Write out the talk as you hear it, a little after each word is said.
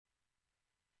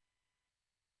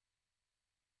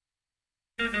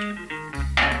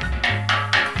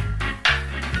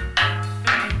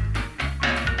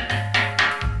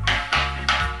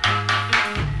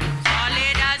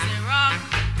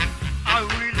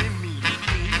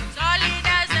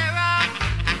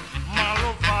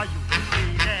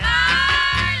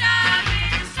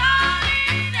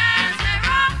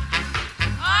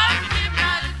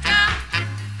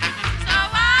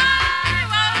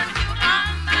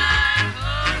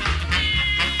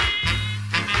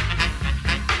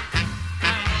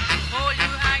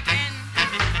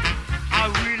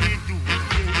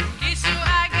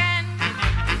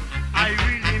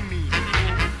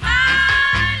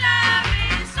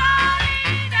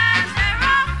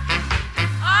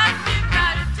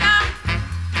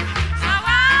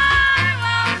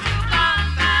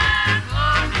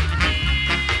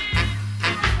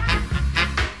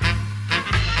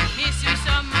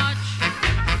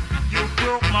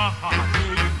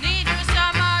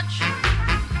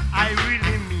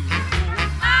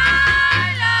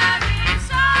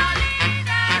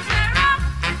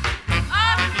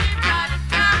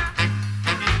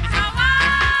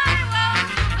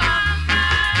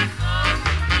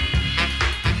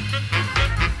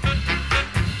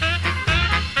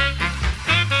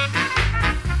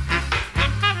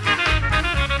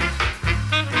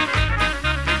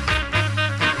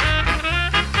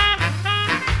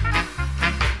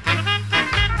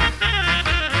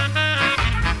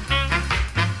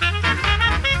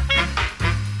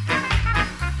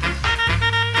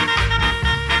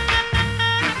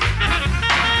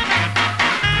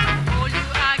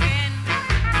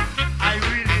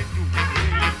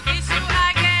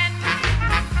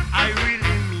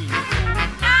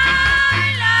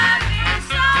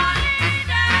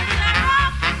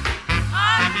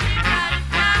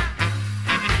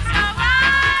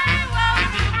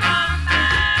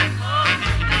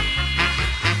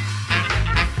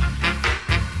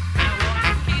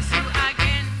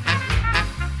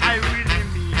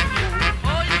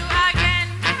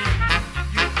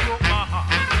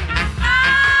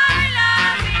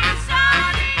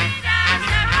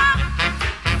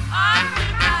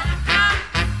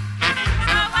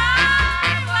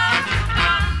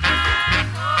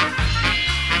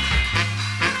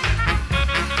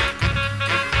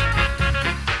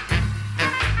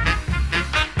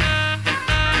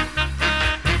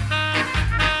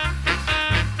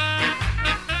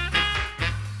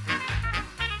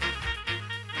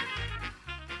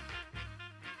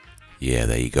Yeah,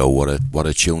 there you go. What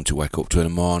a tune to wake up to in the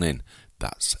morning.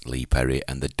 That's Lee Perry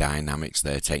and the Dynamics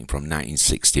there, taken from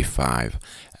 1965,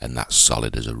 and that's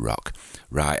solid as a rock.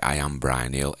 Right, I am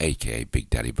Brian Hill, aka Big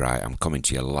Daddy Bright. I'm coming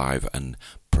to you live and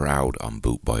proud on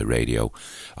Bootboy Radio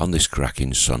on this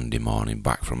cracking Sunday morning,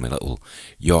 back from a little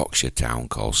Yorkshire town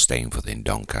called Stainforth in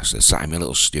Doncaster. Sat in my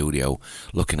little studio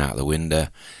looking out the window,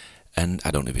 and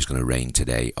I don't know if it's going to rain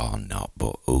today or not,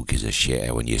 but who gives a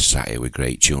shit when you're sat here with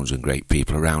great tunes and great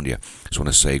people around you. Just want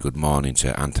to say good morning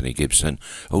to Anthony Gibson,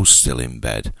 who's still in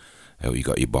bed. Oh, you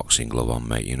got your boxing glove on,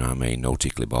 mate, you know what I mean? No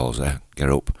tickly balls there. Get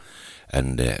up.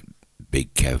 And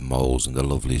Big Kev Moles and the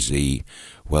lovely Z,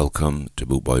 welcome to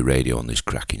Bootboy Radio on this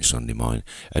cracking Sunday morning.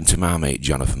 And to my mate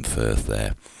Jonathan Firth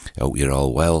there, hope you're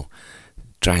all well.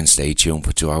 Try and stay tuned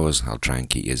for 2 hours. I'll try and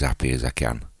keep you as happy as I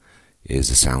can. Here's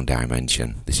the Sound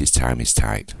Dimension. This is Time is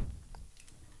Tight.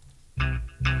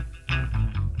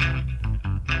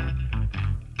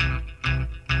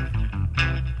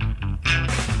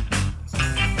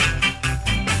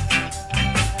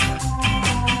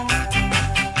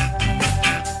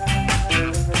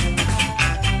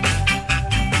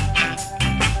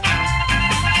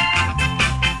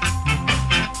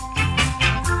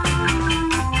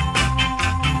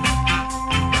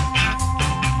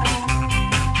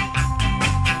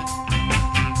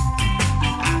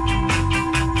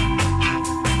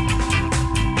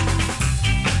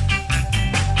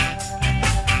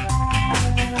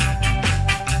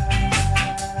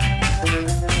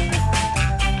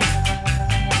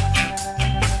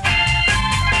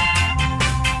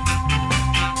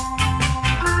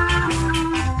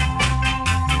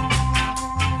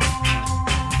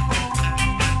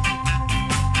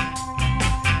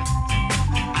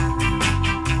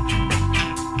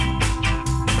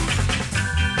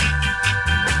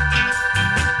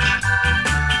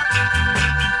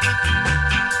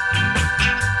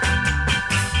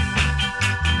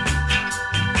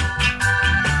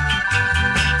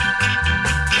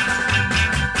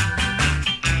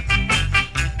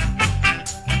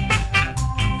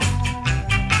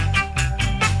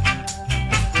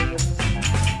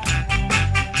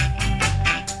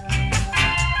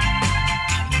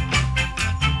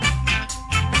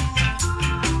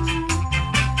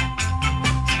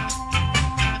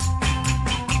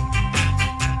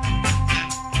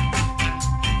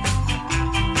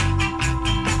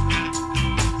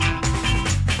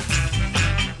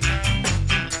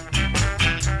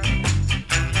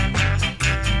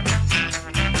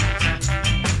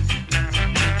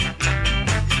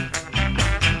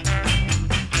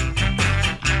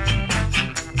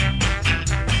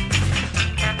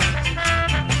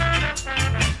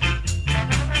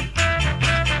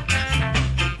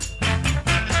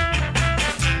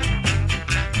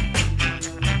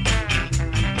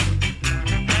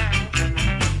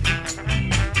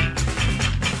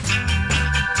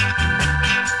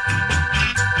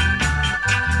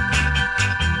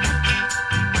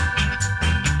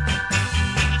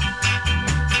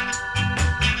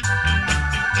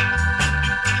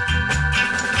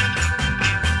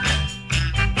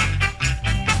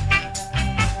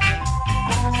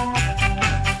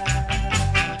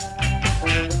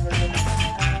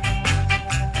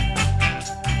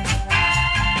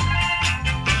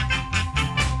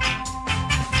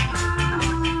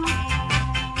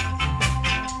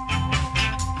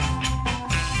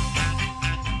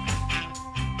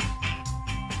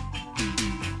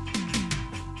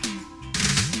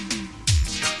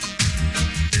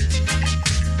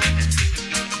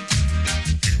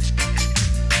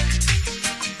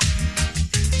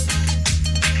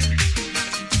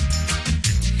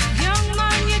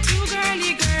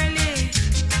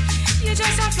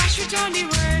 flash it on the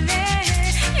world,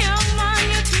 young man,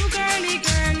 you're too girly,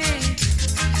 girly.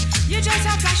 You just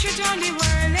a flash it on the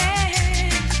world,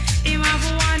 him have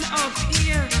one up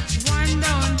here, one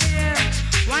down there,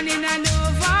 one in a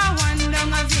Nova, one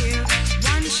down a Ville.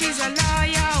 One she's a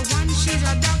lawyer, one she's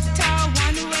a doctor,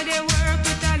 one where they work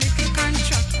with a little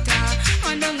contractor.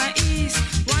 One down a east,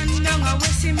 one down a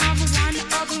west, him have one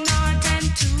up north and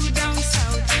two down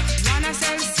south. One a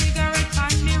sell cigarette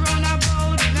on the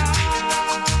roundabout,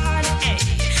 Lord. Hey,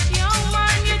 young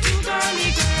man, you too girly,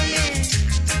 girly.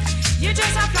 You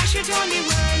just a flash it on the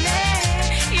world,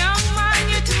 young man,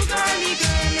 you too girly,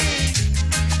 girly.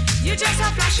 You just a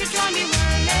flash it on the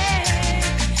world,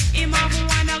 him have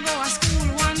wanna go to school,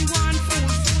 one go on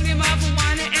fool, him have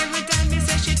one every time me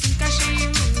say she think she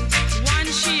rude. One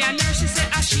she a nurse, she say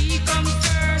she come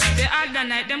first. The other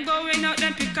night them going out,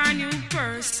 them pick a new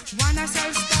purse. One a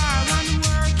sell star, one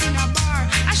work in a bar.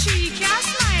 She can't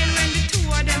smile when the two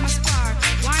of them a spar.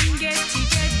 One getty,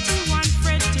 one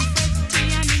fretty,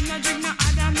 and him no drink no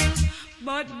other milk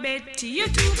but Betty. You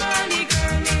too girly,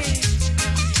 girly.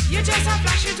 You just a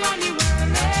flash it on the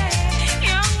world,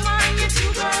 young man, you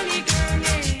too girly,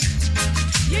 girly.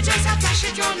 You just a flash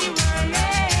it on the world,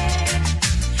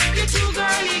 you too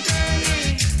girly,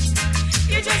 girly.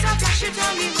 You just a flash it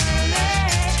on the world,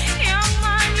 young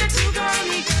man, you too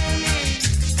girly, girly.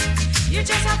 You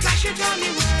just a flash it on the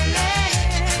world.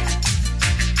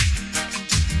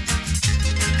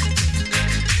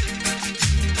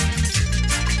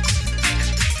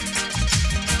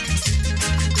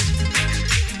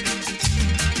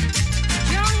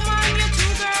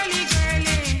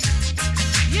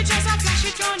 You just a flash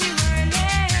it on the world,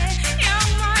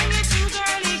 young man, you too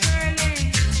girly, girly.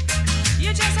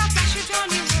 You just a flash it on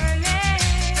the world,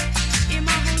 him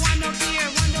have one up here,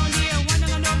 one down here, one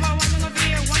down over, one up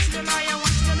here, one to the lawyer,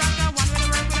 one to the doctor, one with the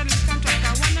work with a little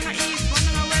contractor, one down the east, one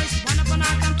down the west, one up on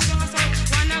north and two down the south,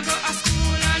 one a go to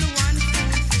school and one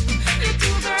fool. You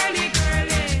too girly,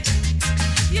 girly.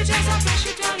 You just a flash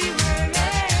it on the world,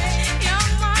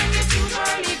 young man, you too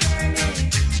girly, girly.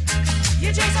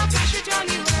 You just a flash it on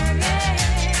the world.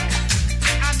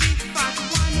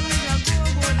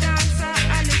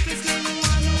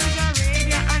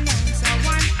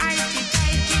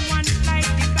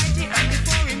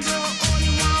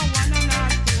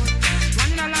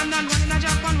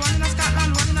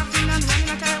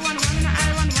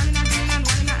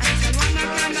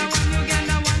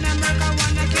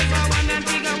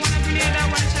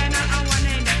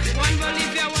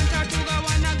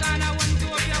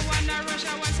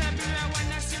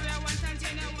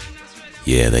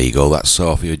 Yeah, there you go, that's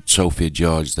Sophia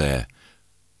George there.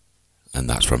 And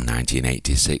that's from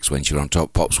 1986 when she was on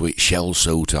Top Pops with Shell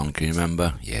Suit on, can you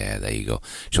remember? Yeah, there you go.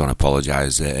 Just want to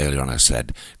apologise, earlier on I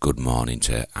said good morning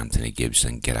to Anthony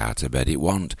Gibson, get out of bed it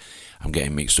won't. I'm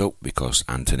getting mixed up because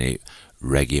Anthony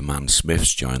Reggae Man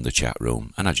Smith's joined the chat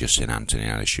room, and I just seen Anthony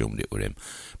and I assumed it were him.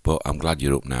 But I'm glad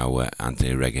you're up now,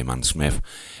 Anthony Reggae Man Smith,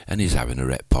 and he's having a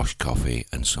red posh coffee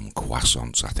and some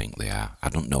croissants, I think they are. I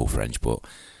don't know French, but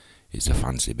it's a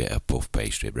fancy bit of puff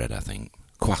pastry bread, I think.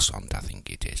 Croissant, I think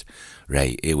it is.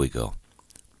 Right, here we go.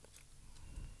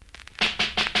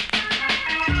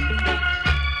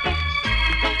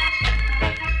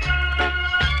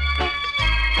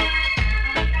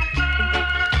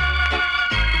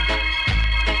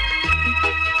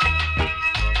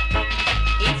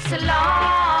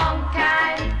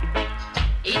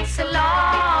 It's a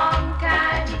long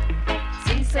time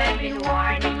since I've been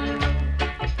warning you.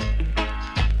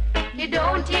 You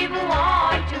don't even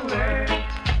want to work.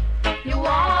 You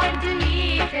want to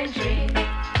eat and drink.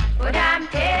 But I'm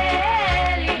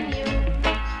telling you,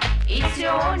 it's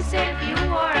your own self you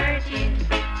are hurting.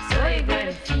 So you're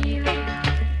gonna feel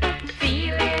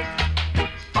it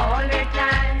all the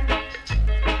time.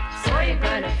 So you're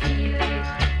gonna feel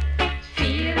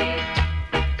it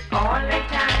all the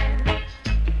time.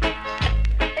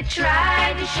 I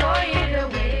try to show you the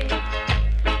way.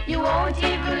 You won't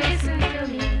even listen to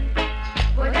me.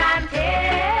 But I'm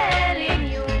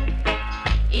telling you,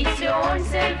 it's your own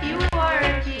self you are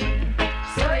hurting.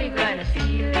 So you're gonna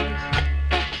feel it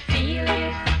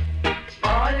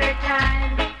all the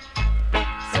time.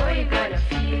 So you're gonna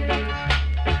feel it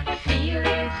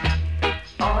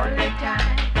all the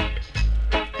time.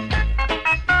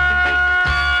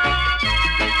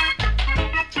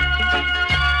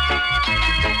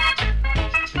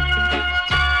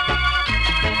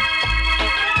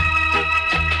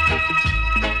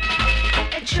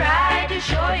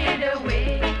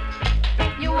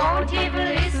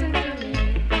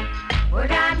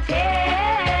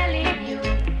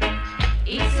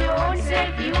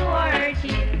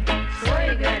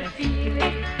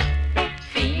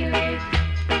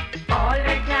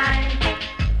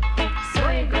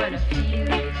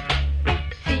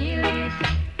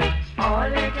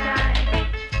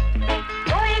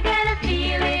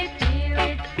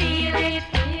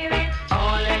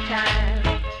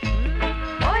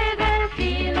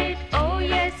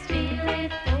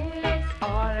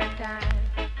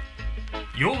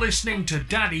 listening to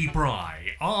Daddy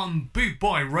Bry on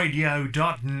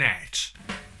bootboyradio.net.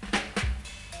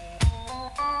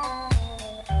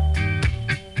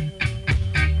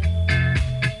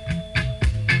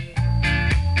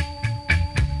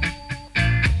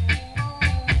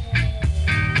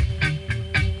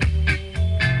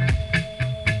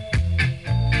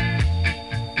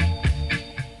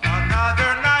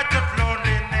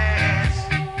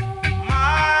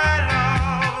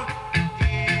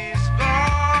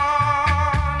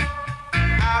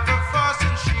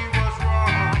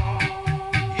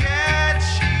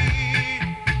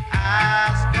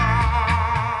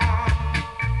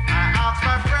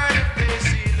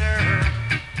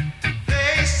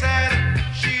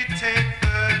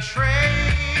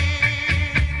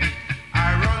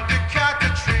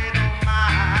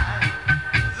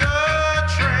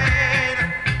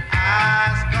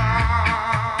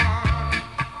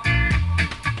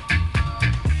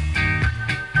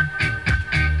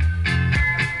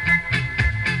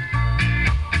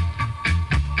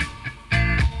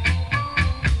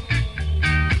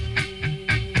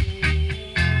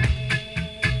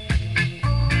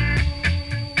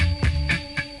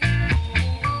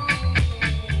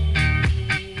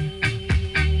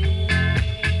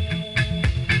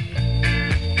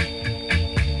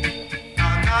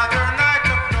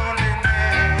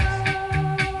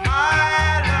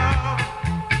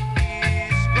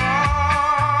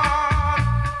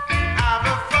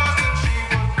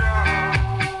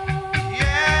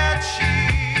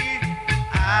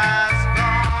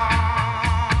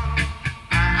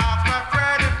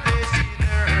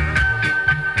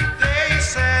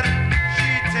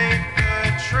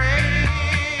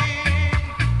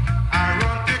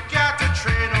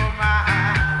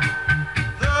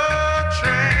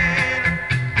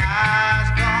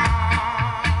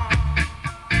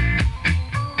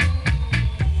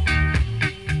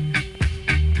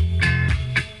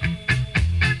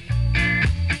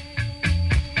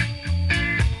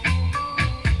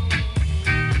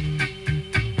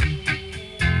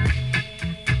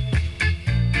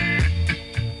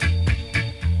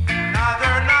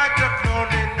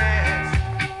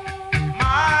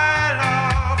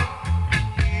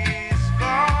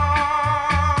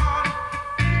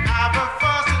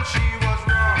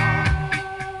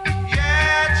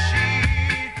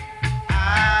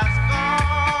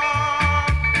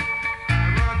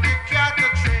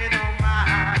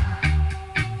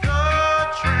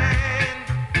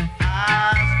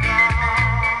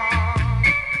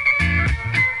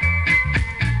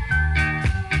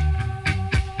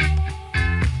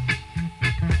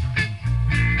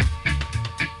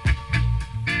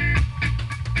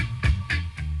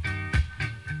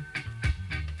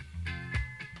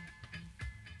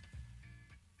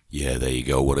 Yeah, there you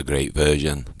go. What a great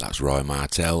version. That's Roy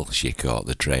Martell. She Caught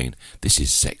the Train. This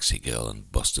is Sexy Girl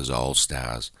and Busters All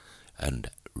Stars and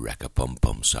Wreck a Pum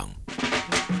Pum Song.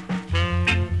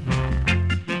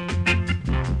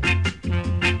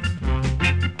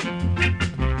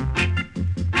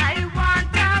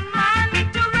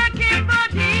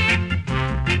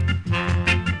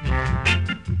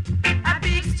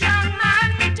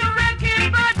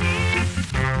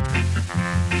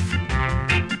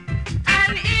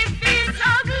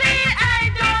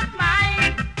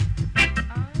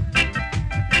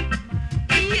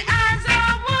 He has a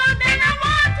wood and a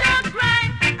water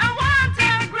grind, a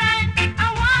water grind.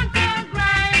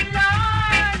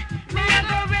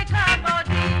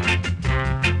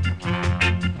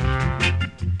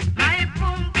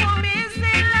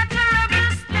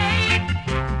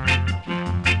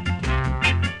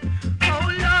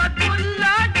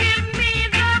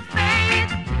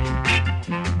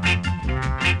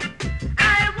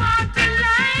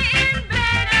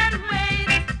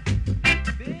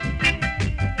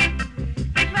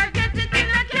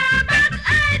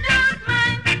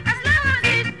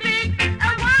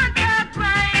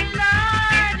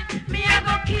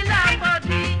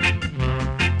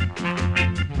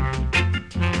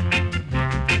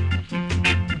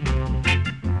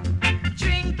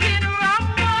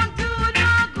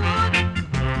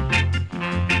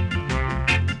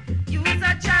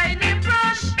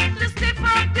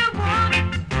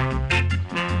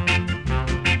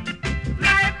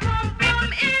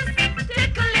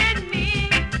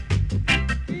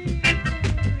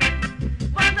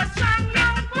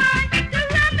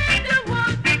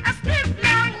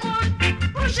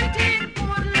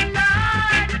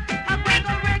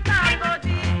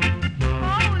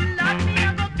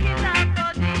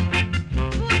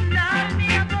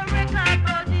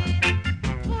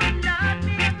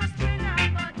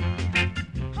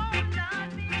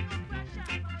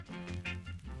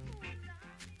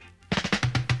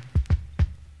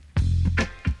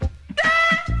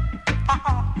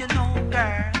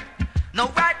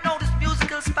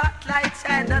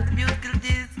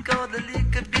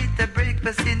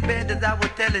 cause I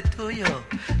would tell it to you.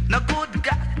 No good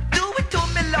God, do it to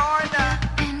me, Lorna.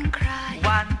 And cry.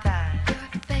 One time.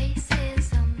 Your face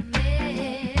is a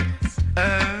mess.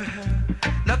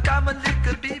 Now come on,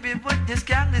 little baby, with this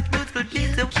gang, this beautiful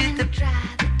piece You of can piece of. dry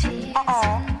the tears in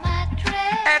my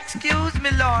dress. Excuse me,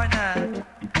 Lorna.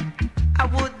 I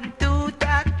wouldn't do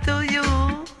that to you.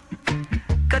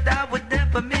 Cause I would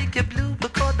never make you blue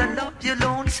because I love you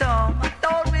lonesome. I'd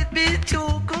always be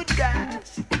two good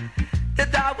guys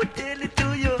that I would tell it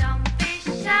to you. Don't be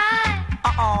shy.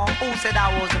 Who said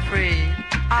I was afraid?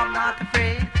 I'm not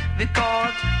afraid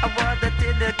because I was a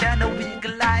tiller kind of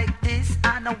wiggle like this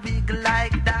and a wiggle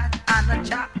like that and a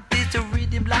chop this a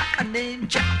rhythm like a name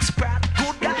Jack Sprat.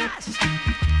 Good guys.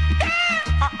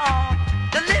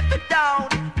 Then lift it down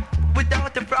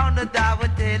without a frown and I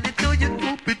would tell it to you.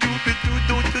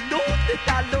 Don't you know that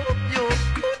I love you?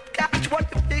 Good gosh, what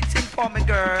you fixing for me,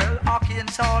 girl? Hockey and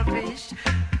saltfish.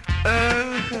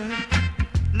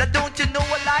 Now don't you know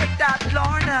I like that,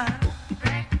 Lorna?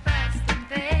 Breakfast in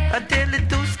bed. I tell it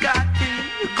to Scotty,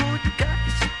 good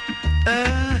gosh.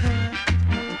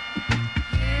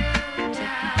 You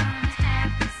don't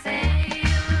have to say you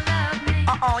love me.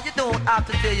 You don't have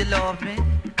to say you love me.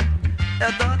 All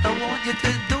I want you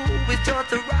to do is just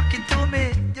to rock it to me.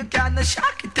 You kinda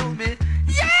shock it to me.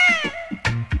 Yeah!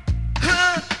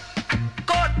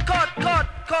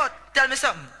 Cut. Tell me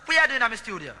something. What are you doing in my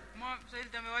studio? Mom, so you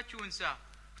tell me what tune, sir?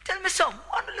 Tell me something.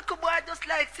 One little boy just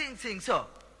like sing, so.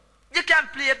 You can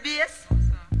play bass? No,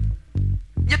 sir.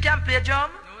 You can play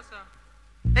drum? No, sir.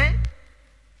 Eh?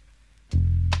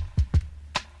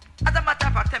 As a matter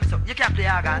of fact, tell me something. You can play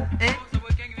organ? Eh? No, sir, boy,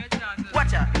 can give me a chance, sir.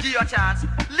 Watch out, give you a chance.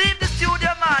 Leave the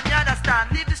studio, man, you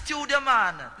understand? Leave the studio,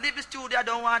 man. Leave the studio, I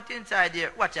don't want you inside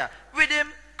here. Watch out.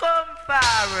 Rhythm, come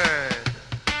forward.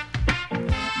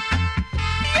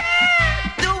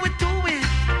 Yeah, do it.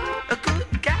 A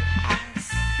good guys.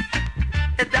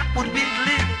 That would be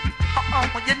lit.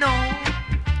 You know.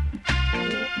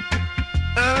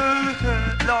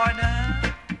 Lorna.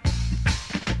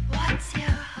 What's your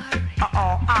hurry?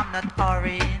 I'm not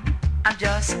hurrying, I'm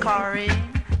just scoring,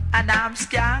 and I'm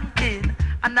skanking,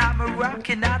 and I'm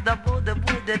rocking out the border.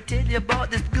 Tell you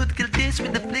about this good kill this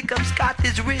with the flick of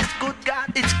Scottish wrist. Good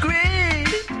God, it's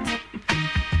great.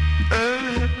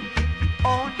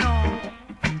 Oh no.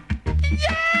 Yes.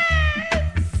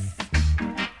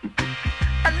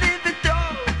 I live it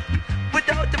all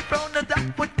without the frown of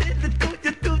that. What did you do?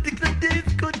 You do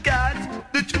this, good guys.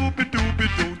 The doobie,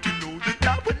 don't you know that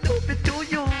I would love it to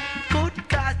you? Good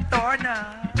God, Lorna.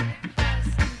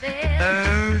 Breakfast in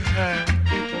bed.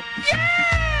 Yes,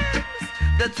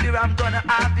 that's where I'm gonna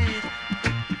have it.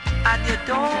 And you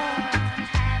don't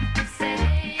have to say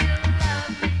you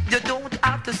love me. You don't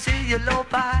have to say you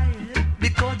love I,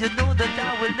 because you know that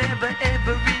I will never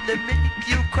ever really make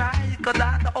you cry. Cause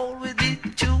I'll always be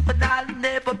you and I'll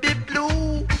never be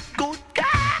blue. Good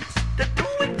guys, they do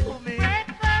it to me.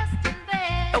 Breakfast in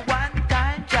bed. A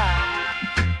one-time job.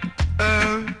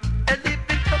 And if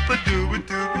it up and do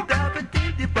it, I'll be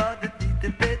thinking about it.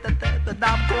 It's better than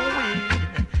I'm going.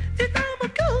 It's I'm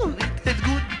going. It's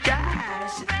good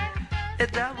guys.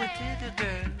 It's how we did it,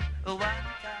 girl. A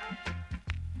one-time.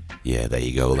 Yeah, there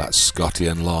you go. That's Scotty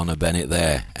and Lorna Bennett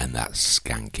there, and that's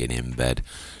Skanking in Bed.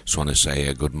 Just want to say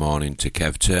a good morning to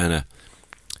Kev Turner,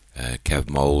 Kev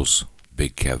Moles,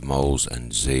 Big Kev Moles,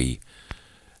 and Z,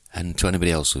 and to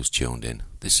anybody else who's tuned in.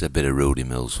 This is a bit of Rudy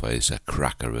Mills for you. It's a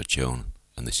cracker of a tune,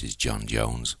 and this is John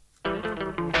Jones.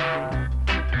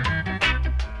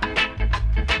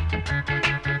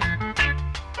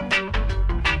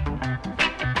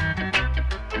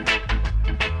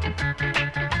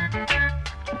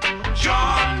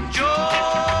 John Jones,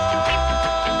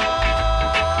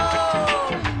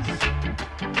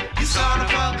 you son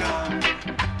of a gun.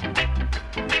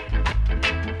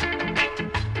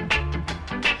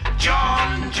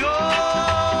 John Jones,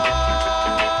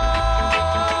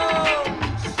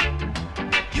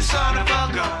 you son of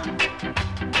a gun.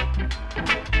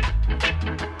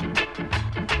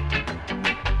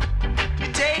 You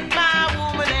take my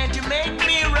woman and you make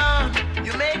me run.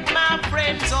 You make my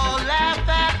friends all laugh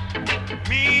at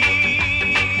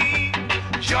me,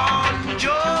 John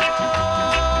Jones,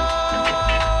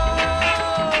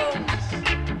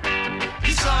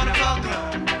 you son of a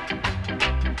gun.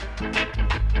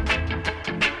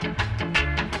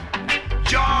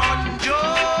 John Jones,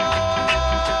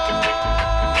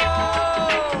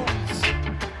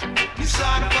 you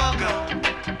son of a gun.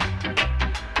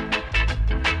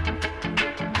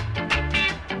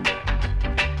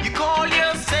 You call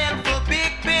yourself a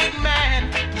big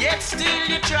man, yet still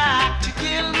you try to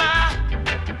kill my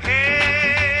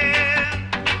head,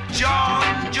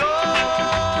 John Jones.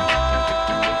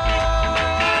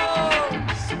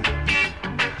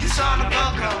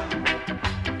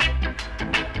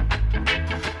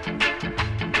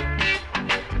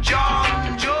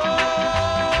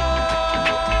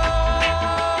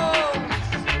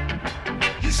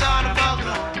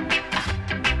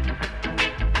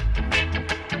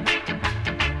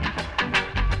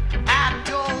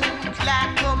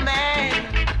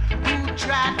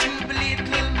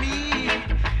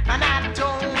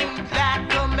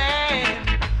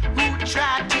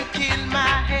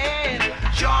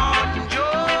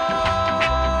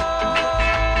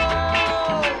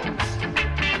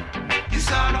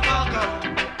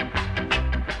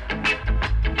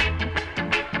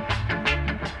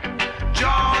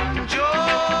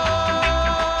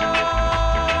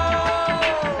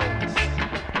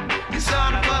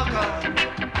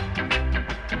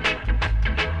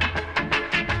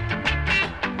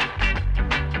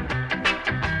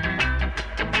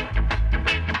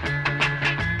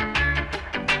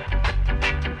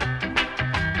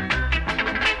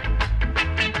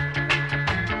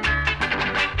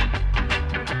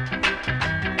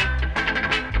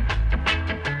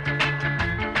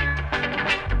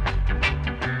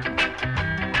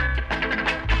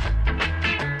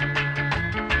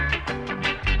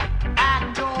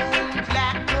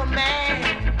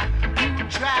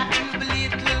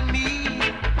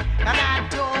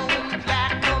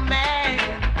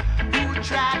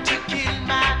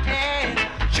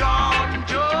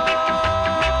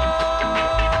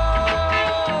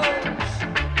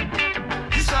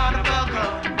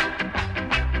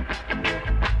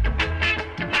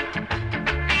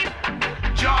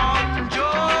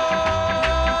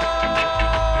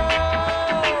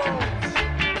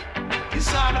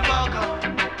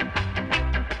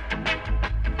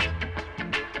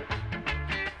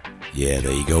 Yeah,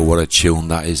 there you go. What a tune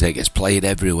that is. It gets played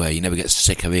everywhere. You never get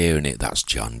sick of hearing it. That's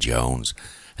John Jones.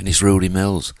 And it's Rudy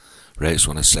Mills. Right, just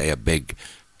want to say a big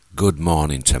good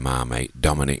morning to my mate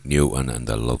Dominic Newton and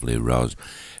the lovely Roz.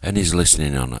 And he's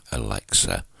listening on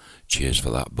Alexa. Cheers for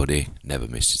that, buddy. Never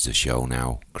misses a show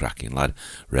now. Cracking lad.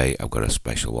 Ray, I've got a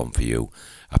special one for you.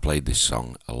 I played this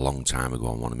song a long time ago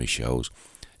on one of my shows.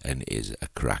 And it is a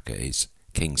cracker. It's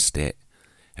King State.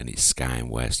 And it's Sky and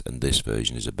West, and this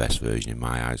version is the best version in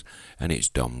my eyes, and it's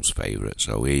Dom's favourite.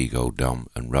 So here you go, Dom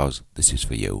and Roz, this is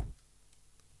for you.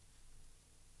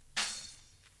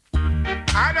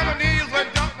 I never knees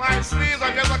went up my sleeves,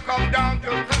 I never come down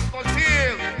till Christmas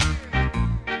Eve.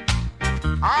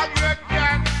 All you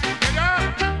can get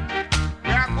up,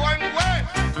 they're going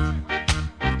west.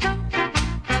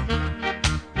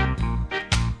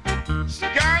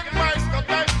 Sky and West, the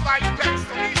best like takes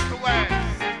from east to west.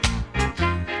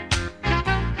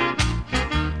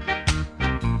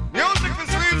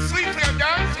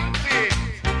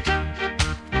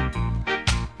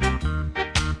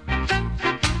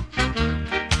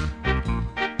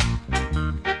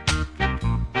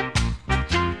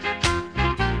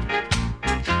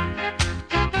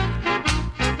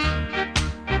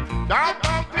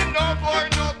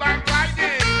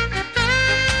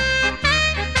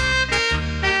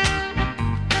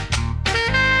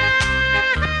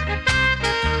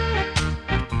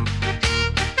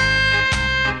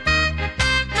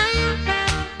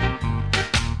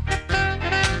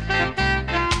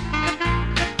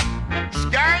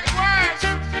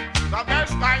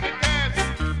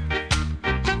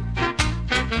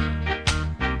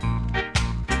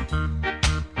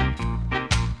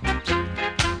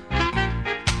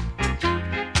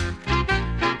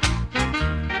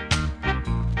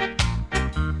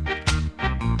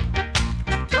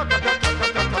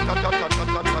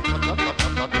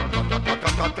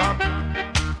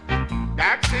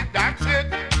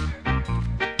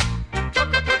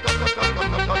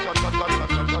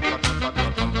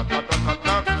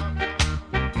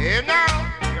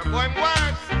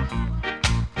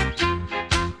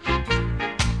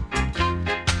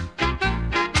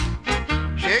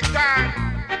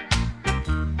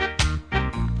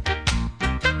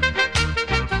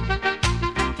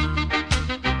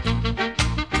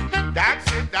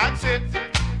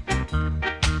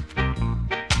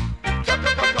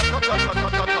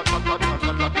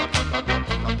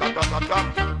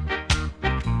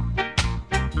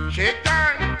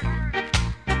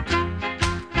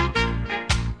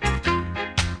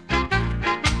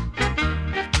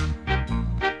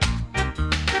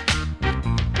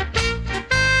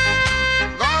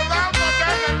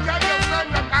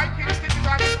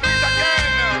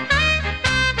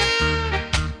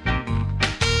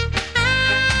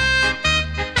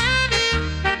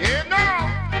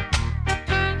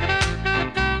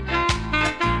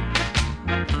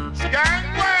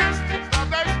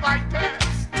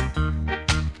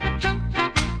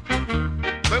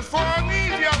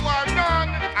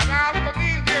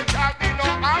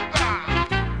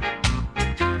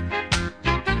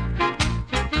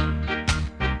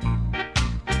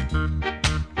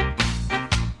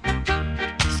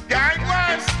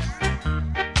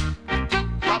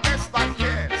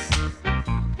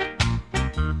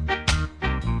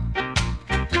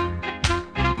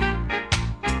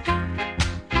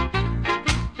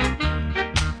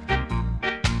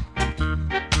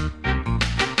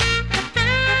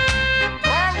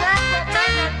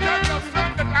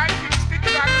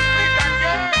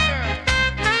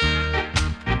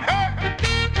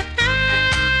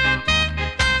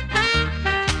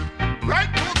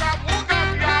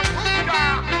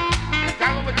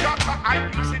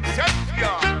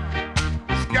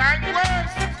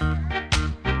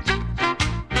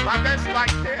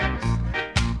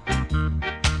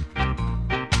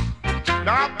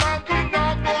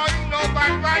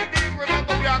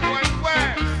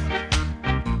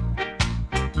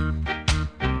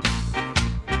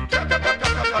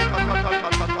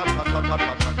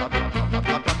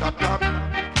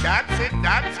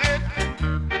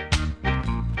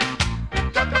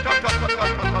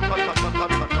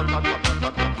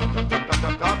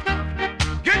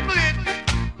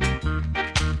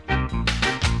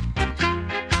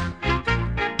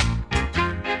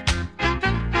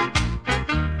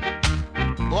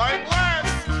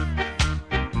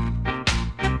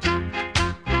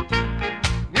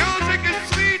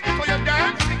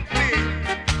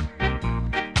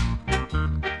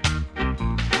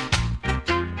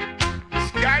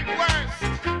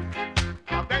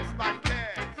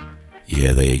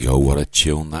 Yeah, there you go. What a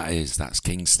tune that is. That's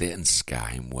King State and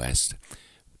Sky and West.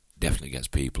 definitely gets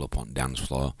people up on dance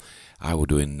floor. I was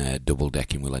doing double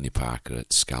decking with Lenny Parker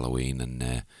at Scalloween,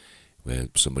 and where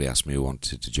somebody asked me who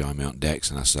wanted to join me on decks,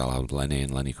 and I said I'll have Lenny,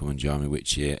 and Lenny come and join me,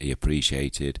 which he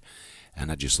appreciated,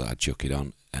 and I just thought I'd chuck it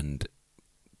on, and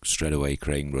straight away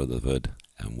Craig Rutherford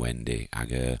and Wendy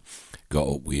Agger got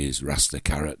up with his Rasta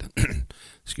Carrot,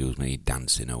 excuse me,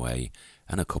 dancing away,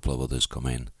 and a couple of others come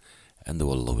in, and they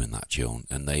were loving that tune.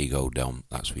 And there you go, Dom,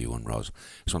 that's for you and Ros.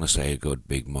 Just want to say a good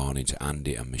big morning to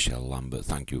Andy and Michelle Lambert.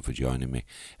 Thank you for joining me,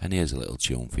 and here's a little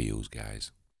tune for you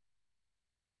guys.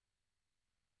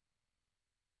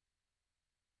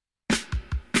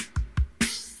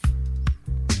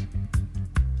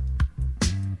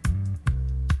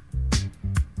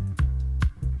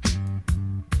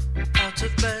 Out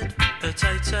of bed at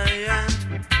 8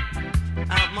 a.m.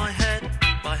 Out my head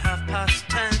by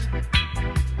 10:30.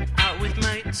 Out with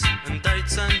mates and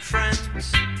dates and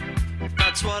friends.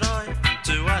 That's what I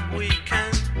do at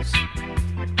weekends.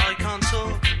 I can't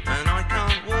talk and I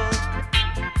can't walk,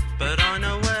 but I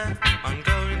know where I'm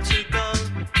going to go.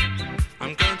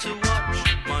 I'm going to watch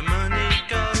my money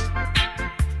go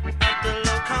at the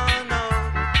Locarno,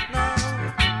 no.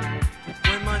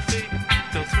 When my feet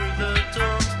go through the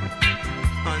door,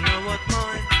 I know what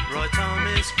my right arm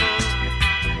is for.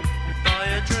 Buy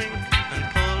a drink and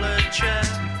pull a chair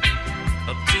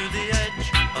up to the edge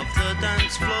of the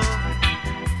dance floor.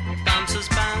 Bouncers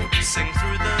bouncing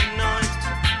through the night,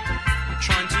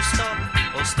 trying to stop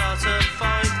or start a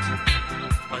fight.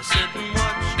 I sit and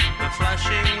watch the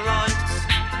flashing lights,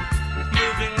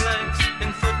 moving legs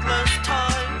in footless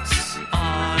tights.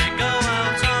 I go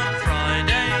out on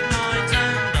Friday night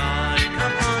and I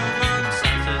come home on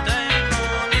Saturday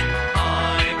morning.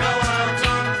 I go out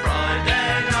on Friday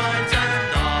night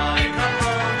and I come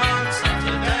home on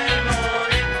Saturday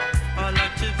morning. I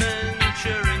like to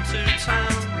venture into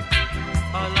town.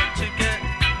 I like to get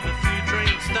a few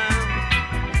drinks down.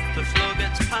 The floor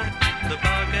gets packed, the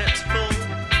bar gets full.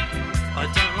 I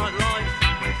don't like life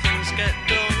when things get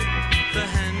dull. The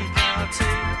hen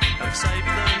party have saved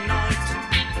the night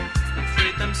and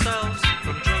freed themselves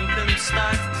from drunken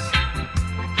stags,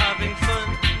 having fun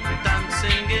and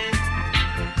dancing in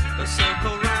a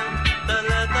circle round the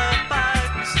leather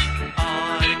bags. I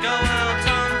go out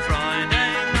on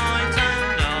Friday night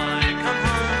and I come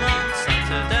home on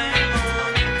Saturday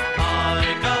morning.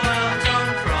 I go out on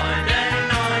Friday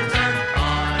night and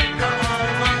I come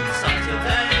home on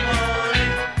Saturday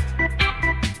morning.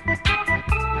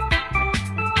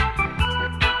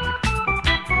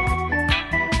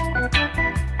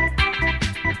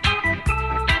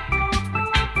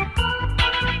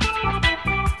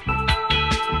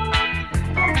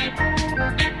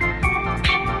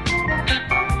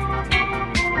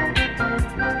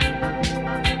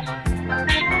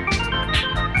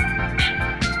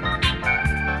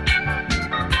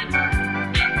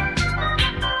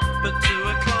 But 2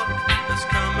 o'clock has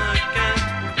come again.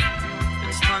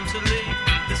 It's time to leave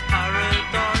this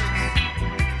paradise.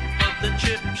 But the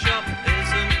chip shop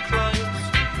isn't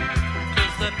closed,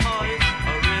 'cause their pies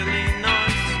are really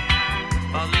nice.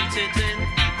 I'll eat it in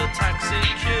the taxi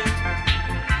queue,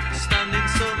 stand in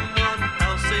someone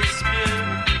else's spew.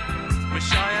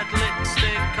 Wish I had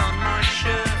lipstick on my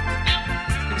shirt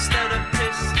instead of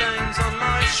piss stains on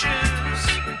my shoes.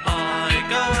 I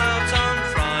go out on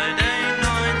Friday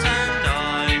night and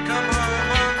I come home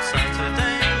on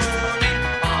Saturday morning.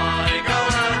 I go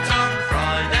out on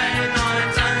Friday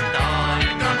night and I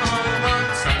come home on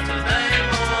Saturday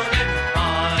morning.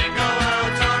 I go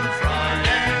out on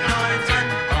Friday night and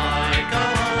I go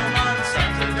home on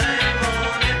Saturday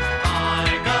morning. I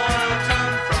go out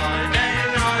on Friday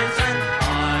night and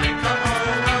I come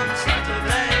home on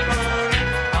Saturday morning.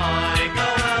 I go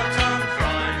out on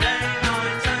Friday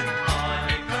night and I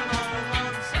come home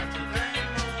on Saturday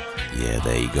morning. Yeah,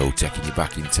 there you go, taking you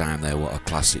back in time there. What a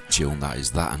classic tune that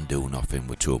is. That and Do Nothing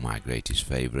were two of my greatest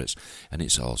favourites, and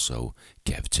it's also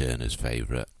Kev Turner's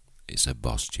favourite. It's a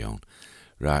boss tune.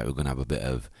 Right, we're going to have a bit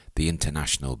of the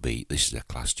international beat. This is a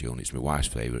class tune. It's my wife's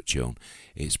favourite tune.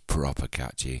 It's proper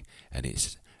catchy, and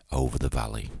it's Over the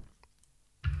Valley.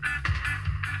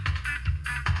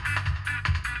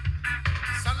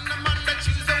 Sunday, Monday,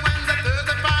 Tuesday, Wednesday,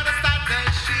 Thursday, Friday, Saturday,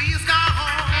 she's gone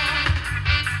home.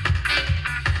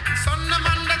 Sunday,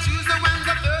 Monday, Tuesday,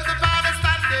 Wednesday, Thursday, Friday,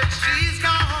 Saturday, she's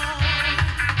gone home.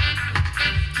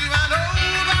 She went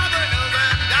over the hills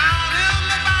and down in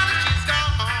the valley, she's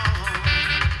gone home.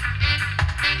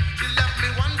 She left me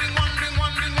wondering, wondering,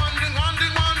 wondering, wondering,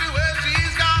 wondering, wondering where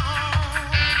she's gone.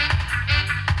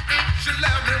 She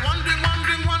left me wondering,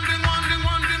 wondering, wondering, wondering,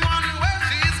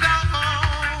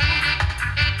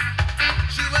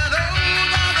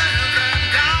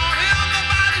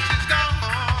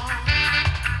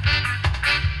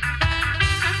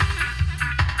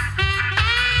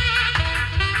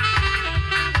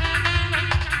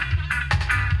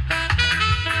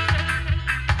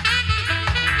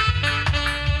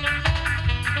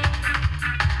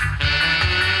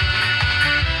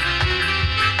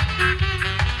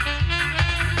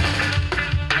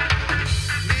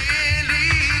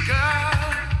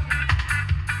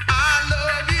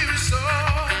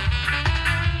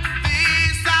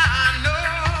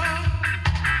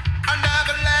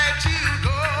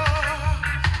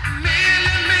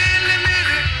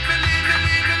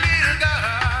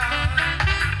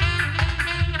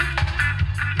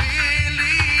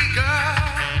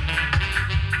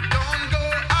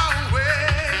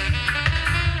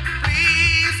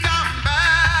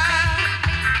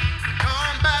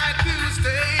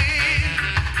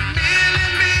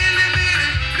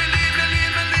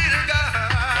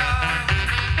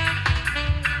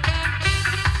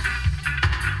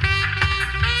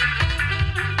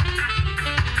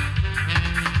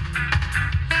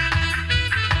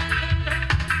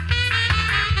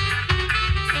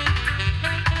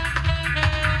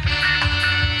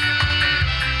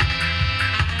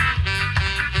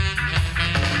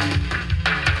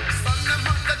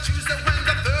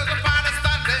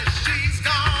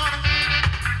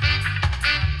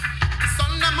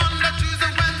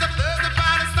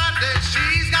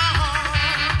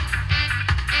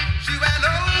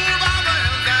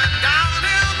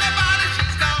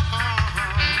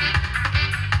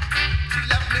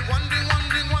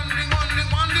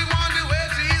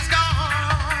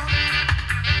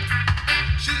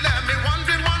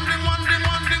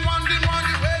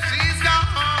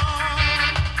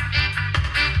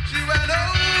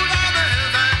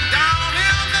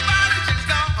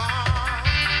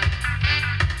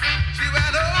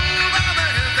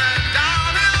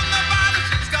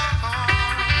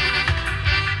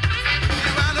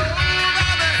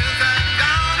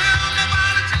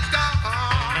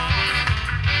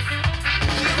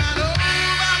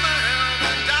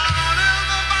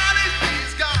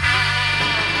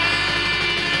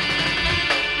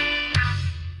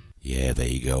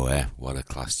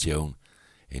 last tune,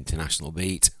 International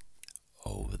Beat,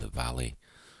 Over the Valley.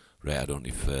 Right, I don't know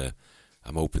if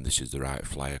I'm hoping this is the right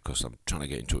flyer, because I'm trying to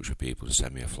get in touch with people to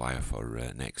send me a flyer for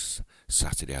next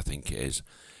Saturday, I think it is,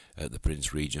 at the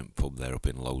Prince Regent pub there up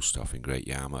in Lowestoft in Great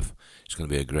Yarmouth. It's going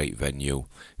to be a great venue.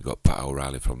 You've got Pat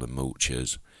O'Reilly from the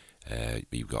Moochers,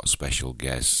 you've got special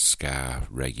guests, ska,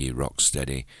 reggae,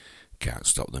 rocksteady, Can't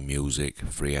Stop the Music,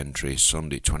 free entry,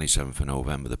 Sunday 27th of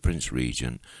November, the Prince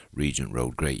Regent, Regent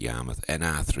Road, Great Yarmouth,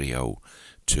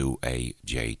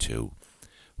 NR302AJ2,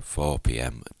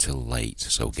 4pm till late,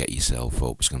 so get yourself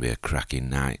up. It's going to be a cracking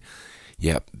night.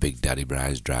 Yep, Big Daddy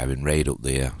Bry's driving right up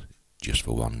there just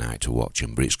for one night to watch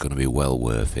them, but it's going to be well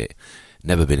worth it.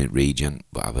 Never been at Regent,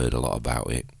 but I've heard a lot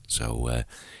about it, so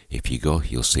if you go,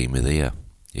 you'll see me there.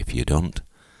 If you don't,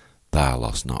 thy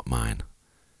loss, not mine.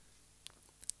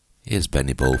 Here's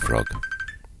Benny Bullfrog.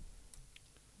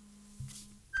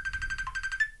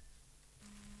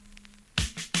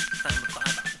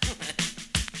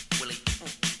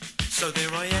 So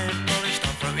there I am, polished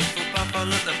up, wrote for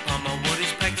Buffalo at the palm. My wood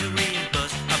is packed to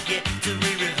reimburse. I've yet to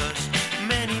re-rehearse.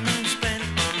 Many moons spent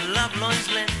on love lines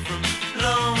lent from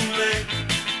Lonely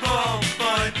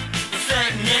Popeye,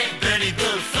 fat neck Benny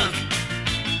Bullfrog.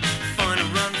 Find a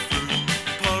run through,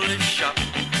 polish up.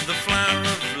 The flower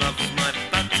of love's my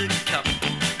buttercup.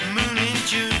 Moon in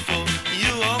June for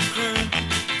you all crew.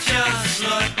 Just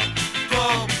like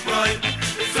Popeye,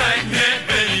 fat neck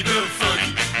Benny Bullfrog.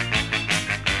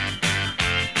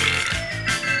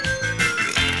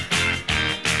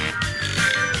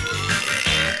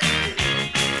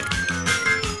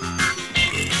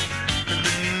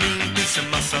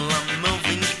 I'm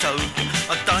moving toe,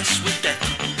 a dice with death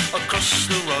across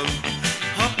the road.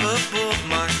 Hop aboard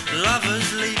my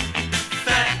lover's leap.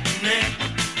 Fat neck,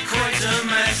 quite a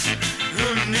mess. Who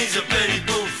needs a Benny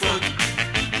Bullfrog?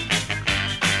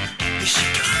 Here she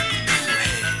comes, cool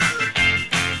hair.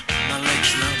 My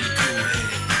legs numb, cool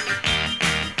hair.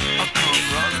 I can't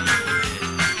run, cool hair.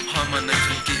 Hi, my name's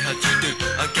Mickey, how do you do?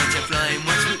 I catch a fly in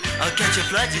one swoop. I catch a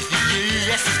fly just for you.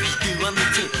 Yes, it's me too, I'm me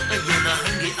too. And you're not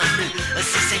hungry, I'm new. A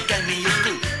sis ain't got me a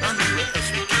clue. I knew what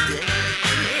else we could do.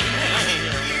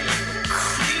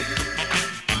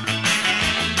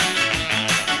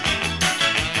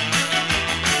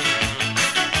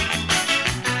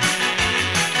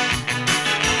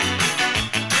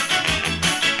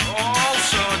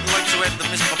 Also, I'd like to add the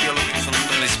Miss Popular from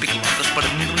the speaking of this, but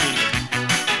it's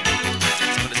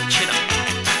got his chin up.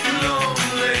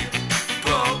 Lonely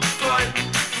Popeye,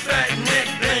 fat neck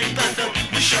Benny Bullfrog,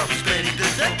 the sharpest Benny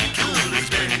does that,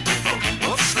 coolest Benny Bullfrog.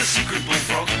 What's the secret,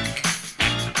 Bullfrog?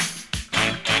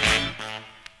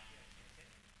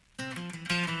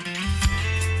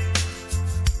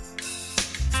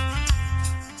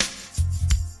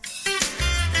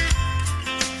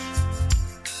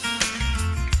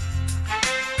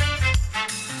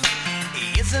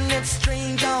 Isn't it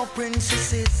strange how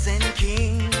princesses and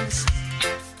kings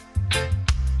are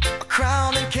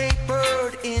crowned and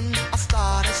capered in a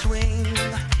stardust ring?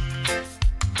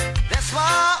 That's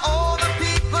why all the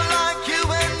people like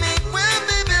you and me will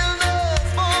be builders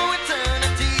for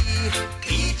eternity.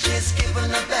 Each is given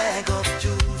a bag of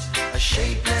tools, a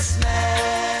shapeless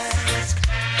mask,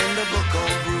 and a book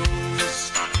of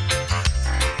rules.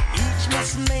 Each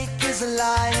must make his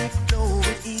life flow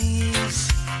with ease.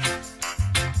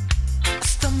 A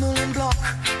stumbling block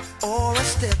or a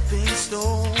stepping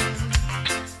stone.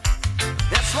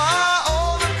 That's why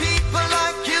all the people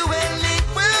like you and me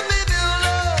will be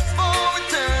builders for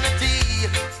eternity.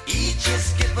 Each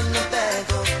is given a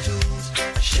bag of tools,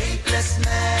 a shapeless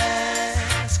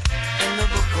mask, and a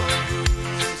book of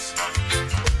rules.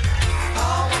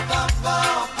 Pow, pow,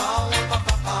 pow, pow, pow,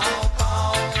 pow,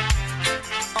 pow.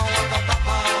 Oh, pow, pow,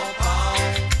 pow, pow.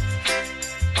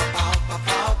 Pow, pow, pow,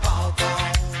 pow, pow.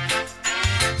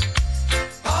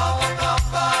 Pow, pow,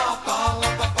 pow, pow,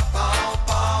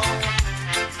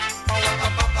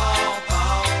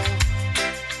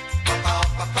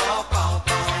 pow, pow,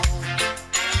 pow.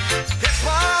 That's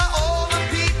why all the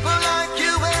people like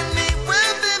you and me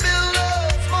will be builders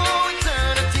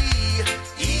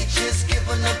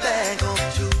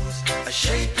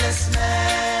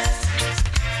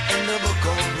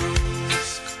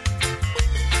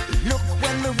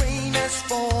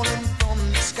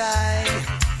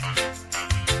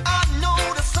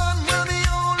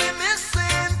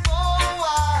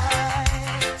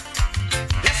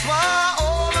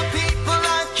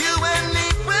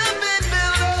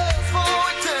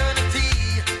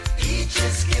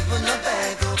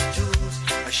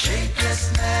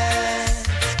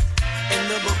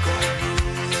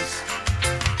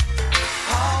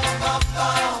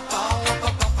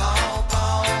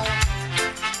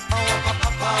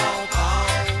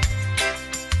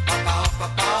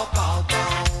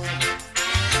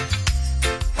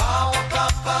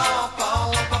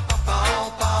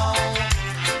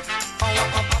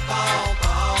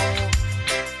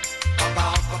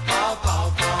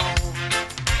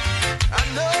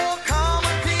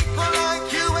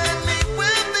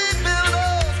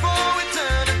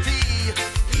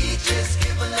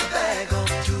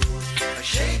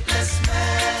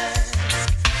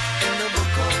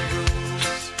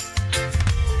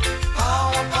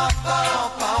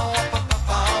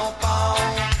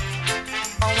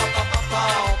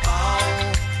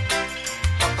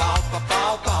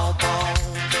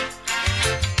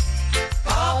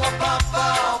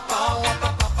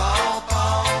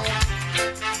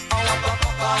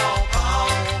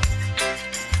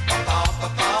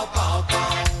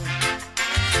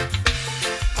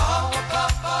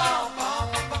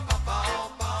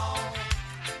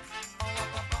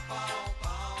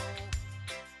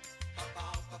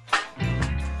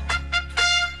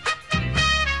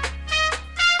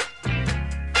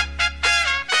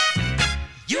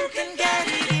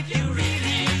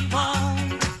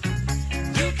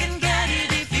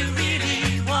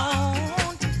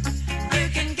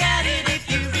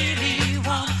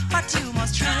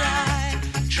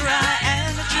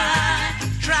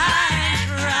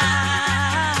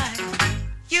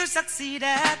succeed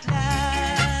at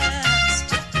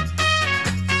last.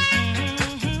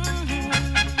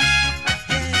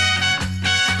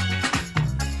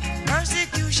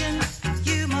 Persecution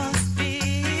you must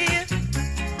fear.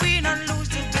 We don't lose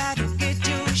the battle, get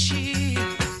your shield.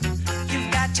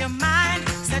 You got your mind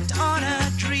set on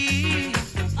a dream.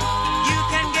 You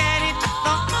can get it,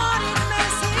 the heart it may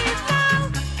seem down.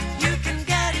 You can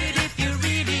get it if you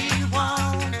really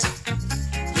want.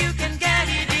 You can get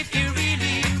it if you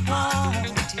really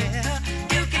want, yeah.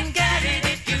 You can get it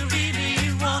if you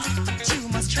really want. But you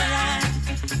must try,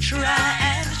 try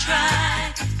and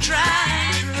try,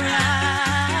 try,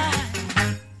 try.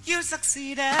 You'll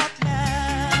succeed at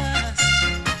last.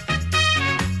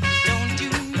 Don't you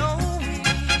know it?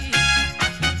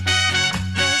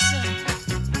 Listen,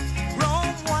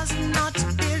 Rome was not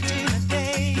built in a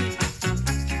day.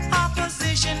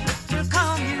 Opposition will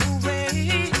come your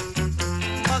way.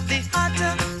 But the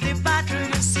hotter the battle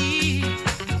you see,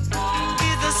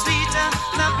 is the sweeter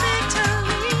the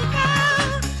victory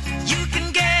now. You can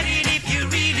get it if you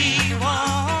really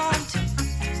want.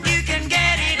 You can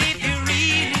get it if you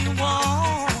really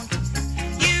want.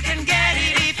 You can get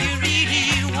it if you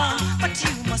really want. But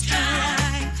you must try,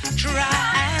 try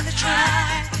and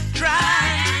try,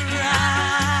 try,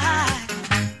 try.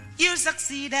 You'll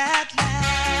succeed at last.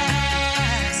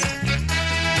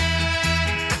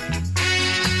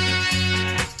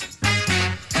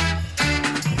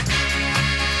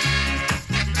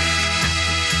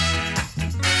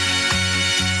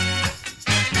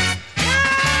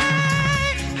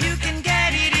 You can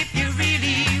get it if you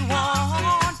really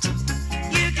want.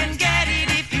 You can get it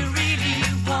if you really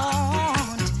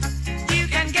want. You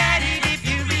can get it if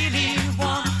you really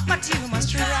want. But you must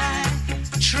try,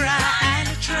 try and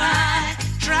try,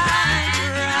 try,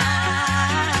 try.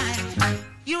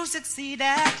 You'll succeed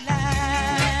at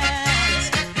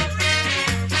last.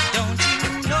 Don't you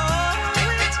know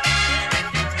it?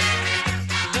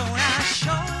 Don't I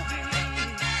show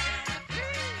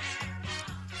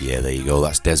it? Yeah, there you go.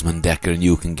 That's Desmond Dekker, and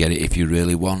you can get it if you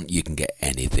really want. You can get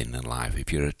anything in life.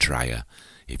 If you're a tryer,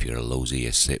 if you're a loser,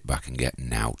 you sit back and get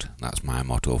nout. That's my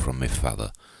motto from my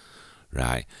father.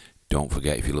 Right. Don't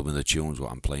forget, if you're loving the tunes,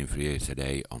 what I'm playing for you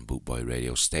today on Bootboy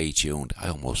Radio, stay tuned. I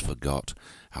almost forgot.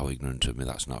 How ignorant of me,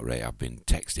 that's not right. I've been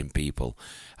texting people.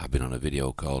 I've been on a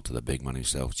video call to the big man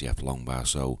himself, Jeff Longbar,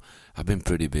 so I've been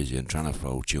pretty busy and trying to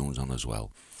throw tunes on as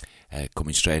well.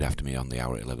 Coming straight after me on the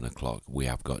hour at 11 o'clock, we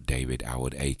have got David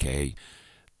Howard, a.k.a.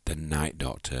 The Night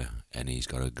Doctor, and he's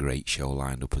got a great show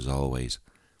lined up as always.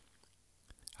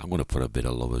 I'm going to put a bit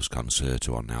of Lovers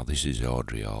Concerto on now. This is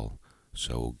Audrey Hall,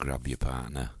 so grab your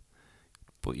partner,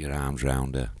 put your arms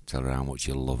round her, tell her how much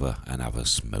you love her, and have a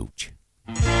smooch.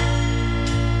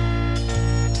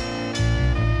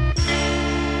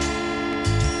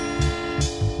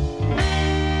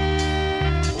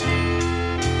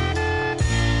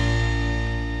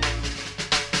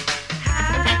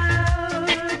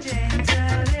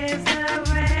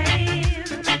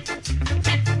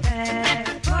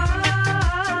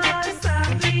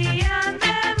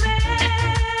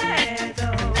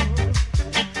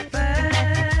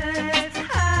 Birds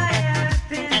high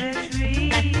up in the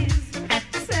trees.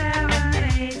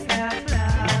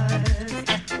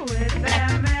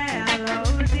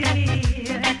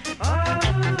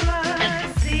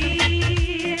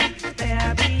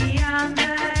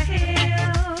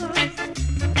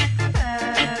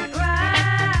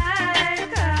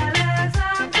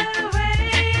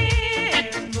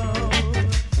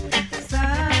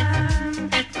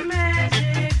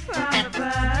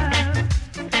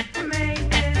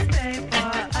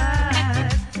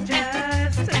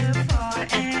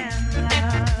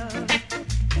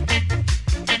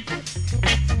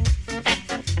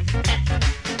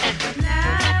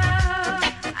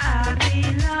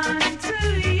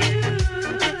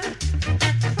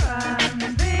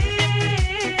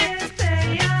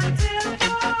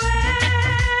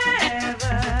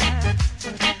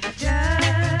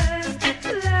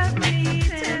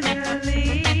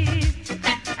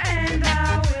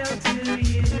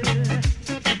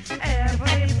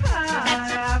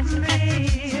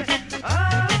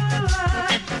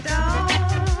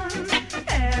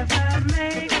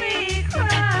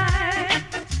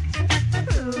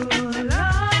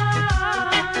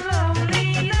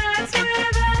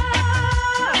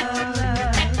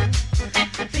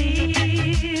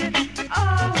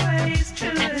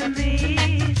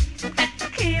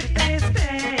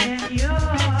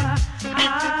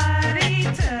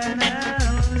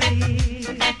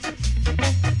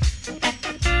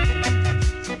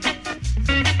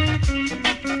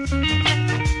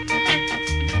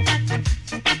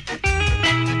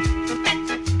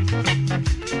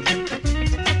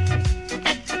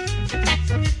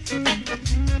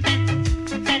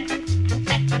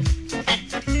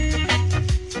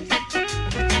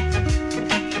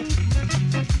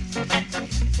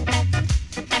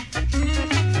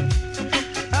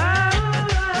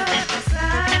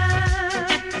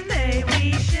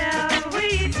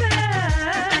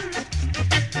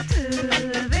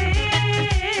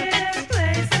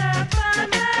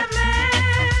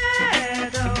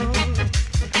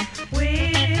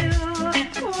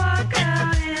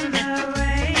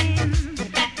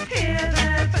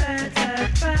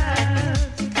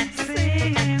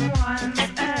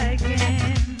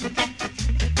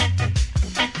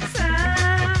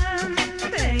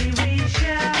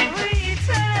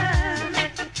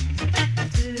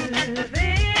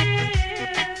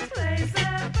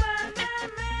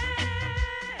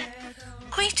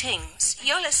 Greetings.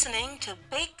 You're listening to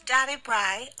Big Daddy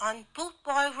Bry on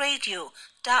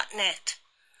bootboyradio.net.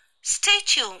 Stay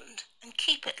tuned and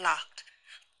keep it locked.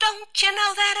 Don't you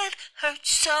know that it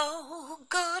hurts so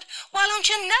good? Why don't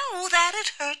you know that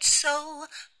it hurts so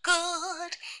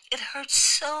good? It hurts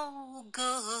so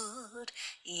good.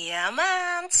 Yeah,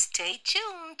 man. Stay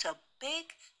tuned to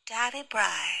Big Daddy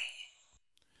Bry.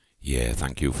 Yeah,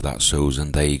 thank you for that,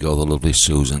 Susan. There you go, the lovely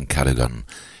Susan Cadogan.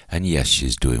 And yes,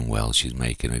 she's doing well. She's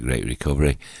making a great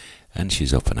recovery. And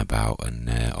she's up and about. And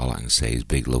all I can say is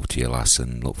big love to you, lass.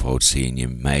 And look forward to seeing you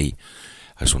in May.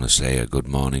 I just want to say a good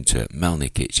morning to Melanie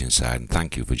Kitchenside. And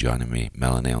thank you for joining me,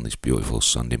 Melanie, on this beautiful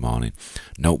Sunday morning.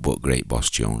 Note but great Boss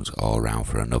Jones all around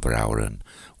for another hour. And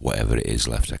whatever it is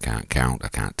left, I can't count. I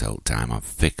can't tell the time. I'm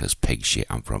thick as pig shit.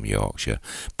 I'm from Yorkshire.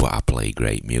 But I play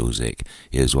great music.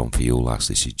 Here's one for you, lass.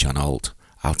 This is John Holt.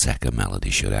 I'll take a melody,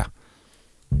 should I?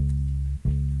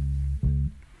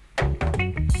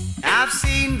 I've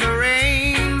seen the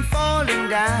rain falling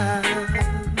down.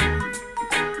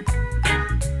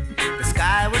 The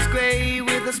sky was grey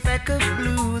with a speck of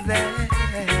blue there.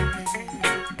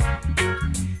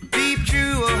 Deep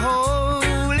through a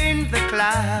hole in the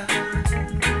cloud,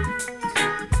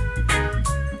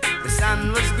 the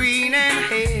sun was green and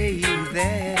hay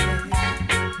there.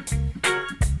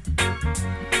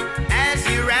 As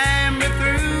you ramble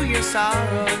through your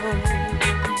sorrow,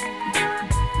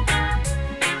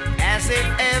 as if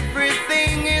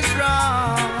everything is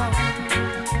wrong,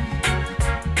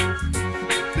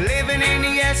 living in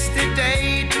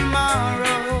yesterday,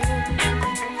 tomorrow.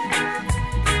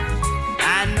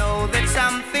 I know that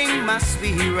something must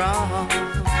be wrong.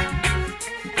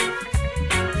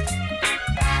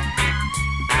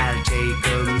 I'll take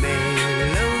a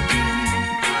melody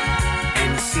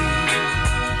and see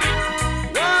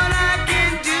what I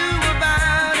can do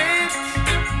about it.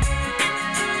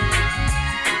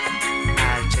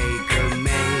 I'll take a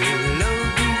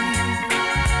melody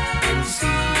and see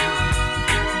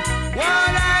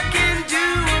what I can do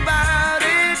about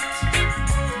it.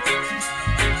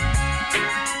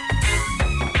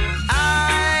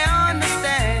 I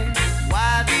understand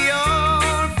why the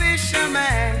old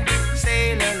fisherman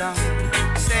sail along,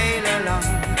 sail along,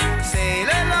 sail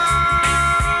along.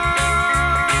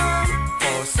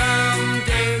 For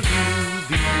someday you'll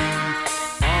be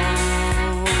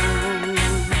home.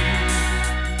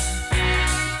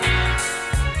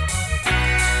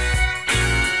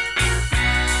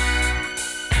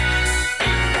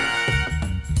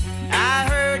 I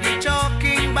heard you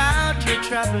talking about your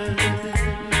troubles.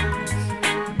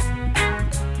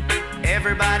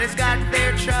 Everybody's got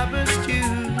their troubles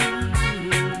too.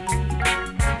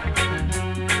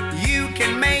 You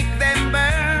can make them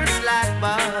burst like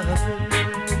bubbles.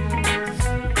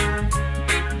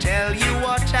 Tell you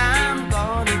what I'm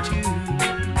gonna do.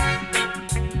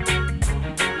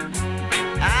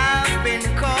 I've been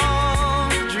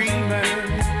called a dreamer,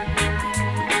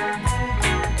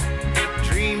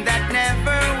 dream that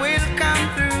never will come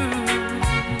through.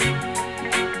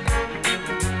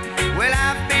 Well,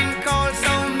 I've been called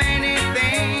so many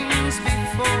things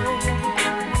before.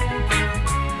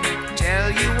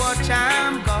 Tell you what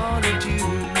I'm gonna do.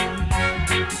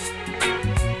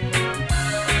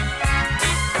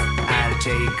 I'll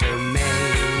take a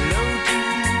melody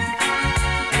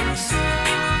and see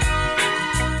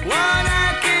what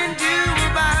I can do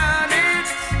about it.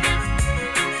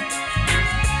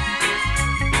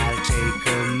 I'll take a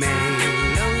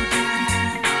melody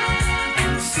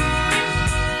and see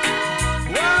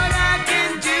what I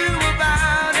can do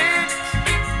about it.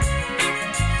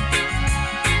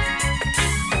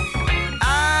 I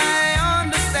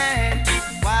understand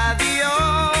why the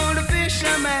old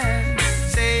fisherman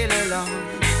sail along,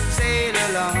 sail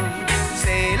along,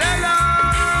 sail along.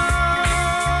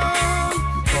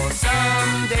 For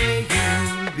someday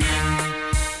you'll be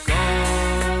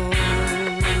gone.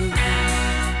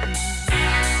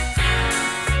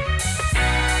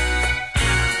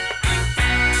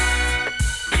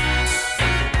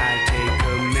 I'll take a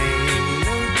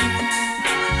melody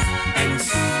and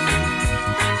see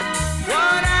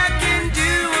what I can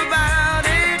do about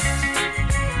it.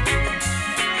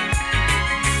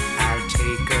 I'll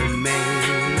take a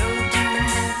melody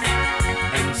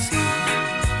and see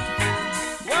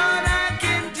what I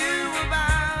can do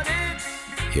about it.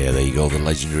 Yeah, there you go, the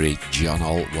legendary John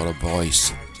Holt. What a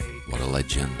voice, what a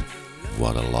legend,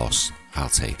 what a loss. I'll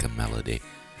take a melody.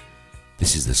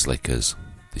 This is the Slickers.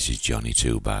 This is Johnny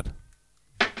Too Bad.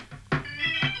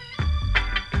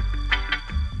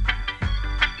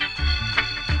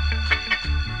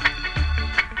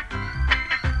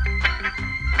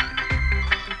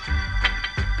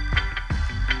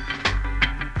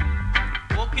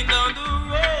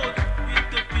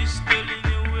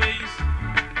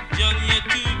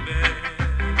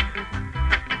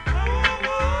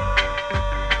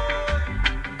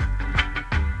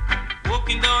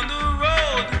 Walking down the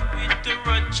road with the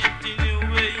ratchet in your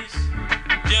waist,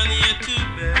 Johnny, you're too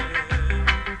bad.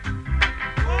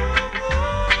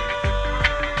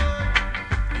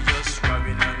 You're just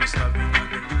robbing and you're stabbing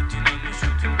and you're looting and you're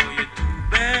shooting, boy, you're too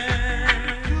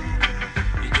bad.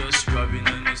 You're just robbing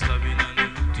and you're stabbing and you're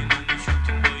looting and you're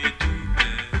shooting, boy, you're too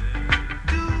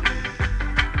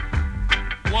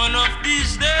bad. One of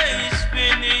these days,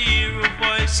 when you hear a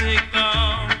voice say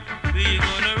come, we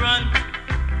gonna run.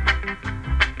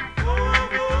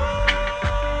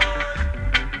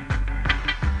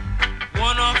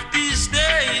 One of these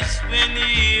days, when you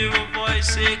hear a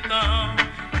voice say come,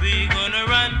 we gonna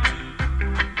run to.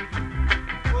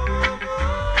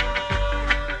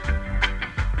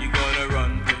 You gonna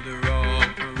run to the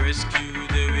rock for rescue,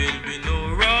 there will be no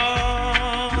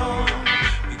rock.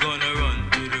 You gonna run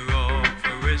to the rock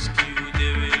for rescue,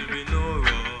 there will be no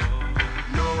rock.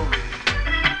 No way.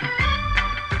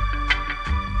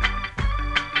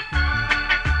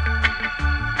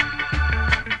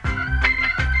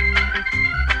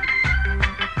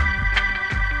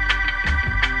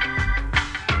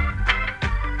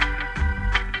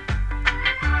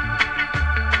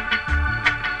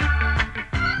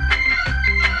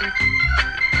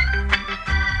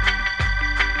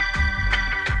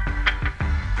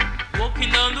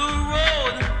 Walking down the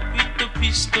road with the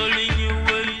pistol in your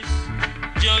waist,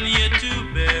 Johnny, you're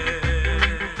too bad.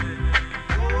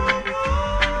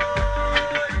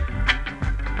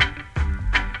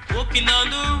 Walking down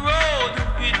the road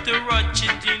with the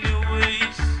ratchet in your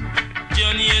waist,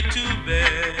 Johnny, you're too bad.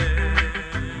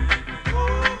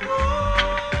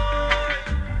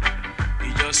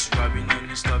 You're just robbing and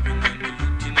you're stabbing and you're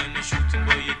looting and you're shooting,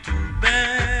 boy, you're too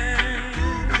bad.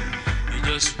 You're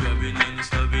just robbing and you're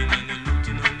stabbing and you're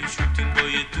looting and you're shooting, boy,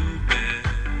 you're too bad.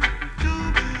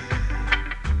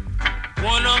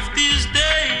 One of these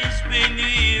days, when you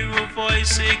hear a voice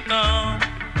say come,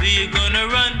 we're gonna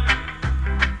run.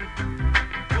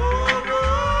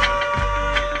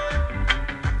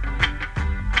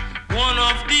 One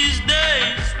of these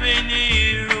days, when you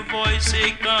hear a voice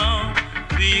say come,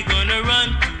 we're gonna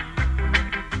run to.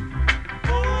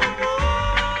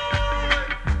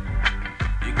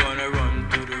 You're gonna run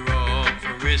to the rock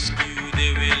for rescue,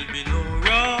 there will be no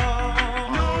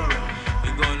rock.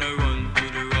 You're gonna run to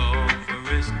the rock for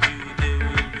rescue, there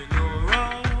will be no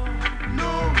rock.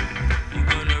 You're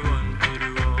gonna run to the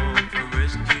rock for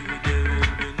rescue, there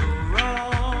will be no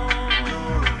rock.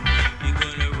 You're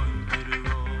gonna run to the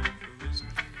rock for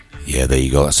rescue. Yeah, there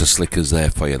you go. That's the Slickers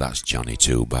there for you. That's Johnny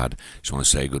Too Bad. Just want to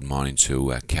say good morning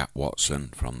to Kat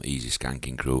Watson from the Easy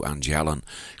Skanking crew, Angie Allen,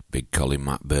 Big Colin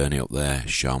Matt Burney up there,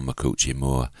 Sean McCucci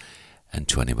Moore, and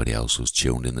to anybody else who's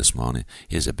tuned in this morning.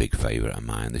 Here's a big favourite of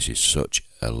mine. This is such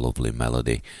a lovely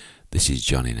melody. This is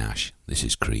Johnny Nash. This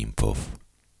is Cream Puff.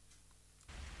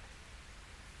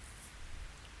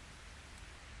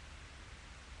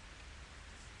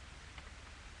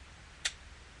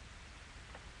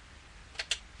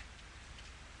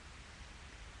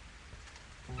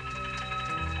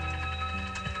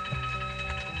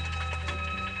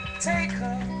 Take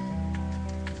her,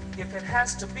 if it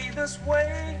has to be this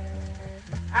way.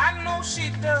 I know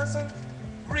she doesn't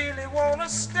really want to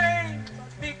stay, but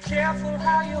be careful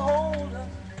how you hold her.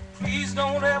 Please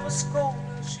don't ever scold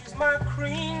her, she's my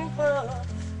cream puff.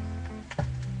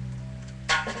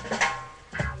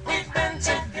 We've been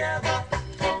together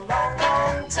for a long,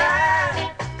 long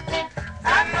time.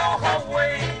 I know her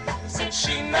ways and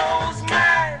she knows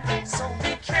mine, so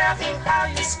be careful how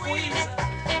you squeeze her.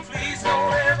 Please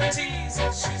don't ever tease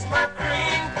her, she's my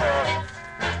cream puff.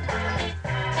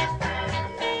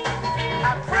 I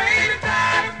pray to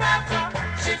God above her,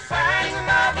 she finds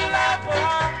another lover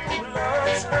who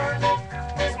loves her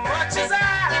as much as I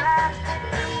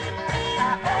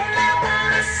only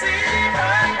want to see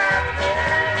her happy,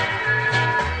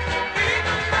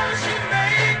 even though she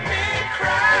made me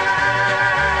cry.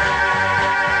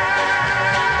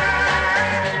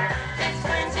 If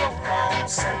things go wrong,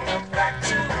 send her back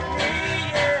to me,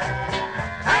 yeah.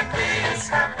 I'd be as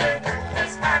happy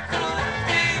as I could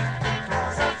be,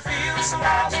 'cause I feel so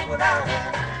lost without her.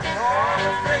 And all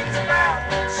the things about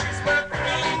her, she's my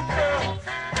cream puff.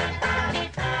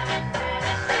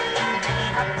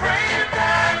 I pray to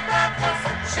God above her,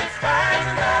 she finds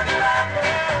another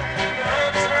lover who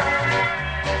loves her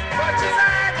as much as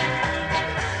I do.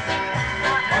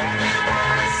 I only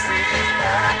want to see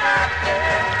her happy,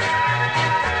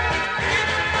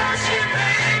 even though she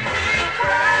made me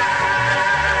cry.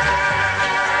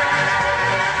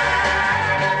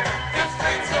 If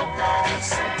things go wrong,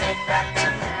 send me back to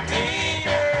me,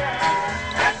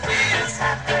 yeah. I'd be as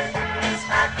happy as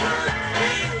I could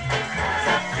be, 'cause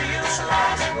I feel so lost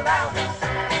without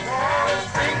all the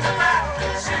things about.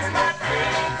 She's my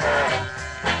dream girl.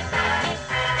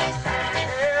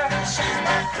 Yeah, she's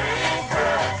my dream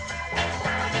girl.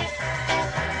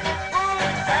 Ooh,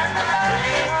 that's my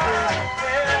dream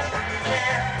girl.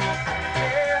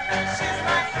 Yeah, she's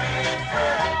my dream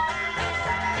girl.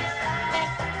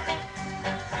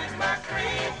 She's my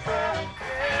dream girl.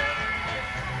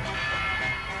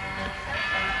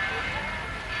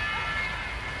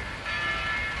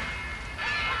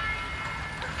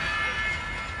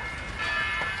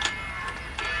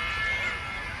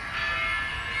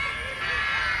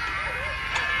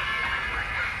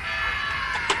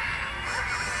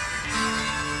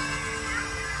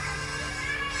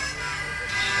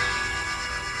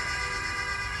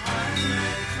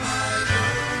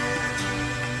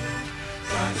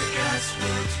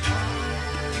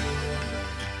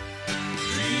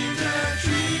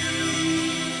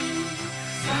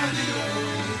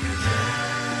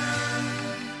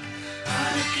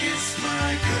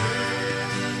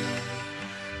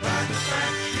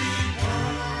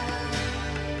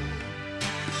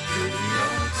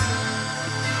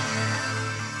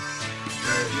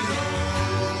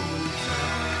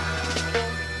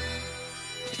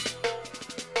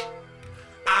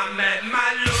 I met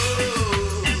my love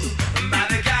by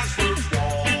the Gasworks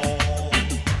wall.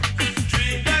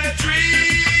 Dreamed a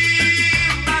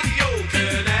dream by the old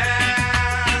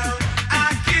canal. I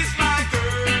kissed my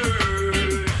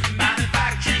girl by the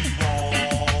factory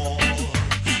wall.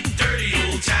 Dirty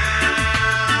old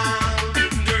town,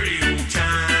 dirty old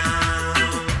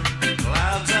town.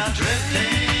 Clouds are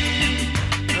drifting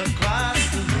across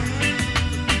the moon.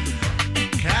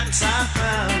 Cats are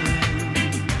prowling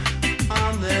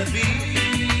on their beat.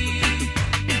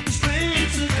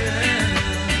 Strings together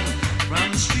from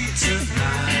the streets of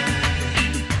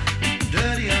night.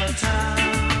 Dirty old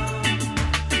town,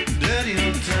 dirty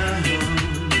old town.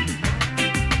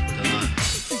 Come on.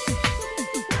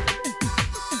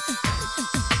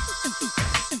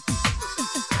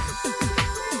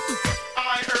 I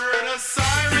heard a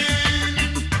siren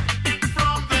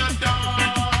from the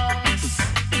docks.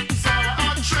 Saw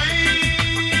a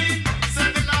train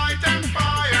set the night on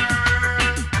fire.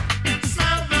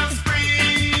 Smelled the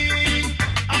spring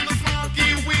on the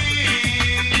smoky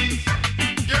wind.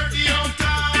 Dirty old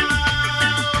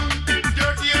town,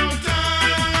 dirty old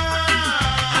town.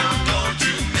 I'm going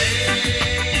to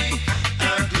make a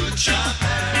good shot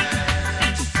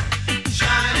at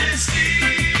shining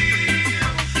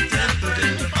steel, tempered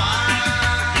in the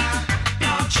fire.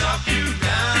 I'll chop you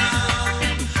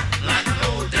down like an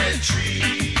old dead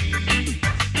tree.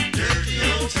 Dirty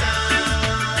old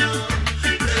town,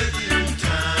 dirty old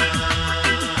town.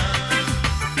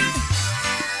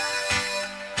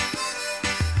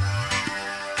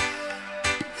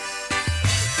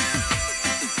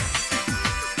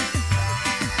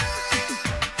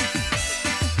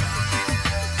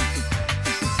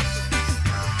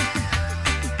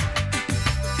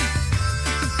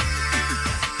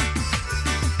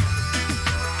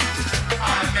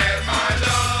 I met my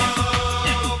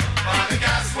love by the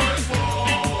Gasworks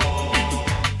wall.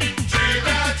 Dreamed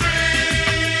a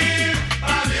dream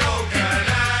by the old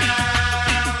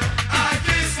canal. I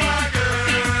kissed my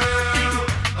girl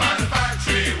by the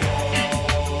factory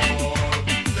wall.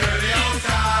 Dirty old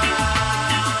town,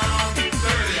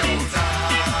 dirty old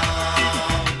town,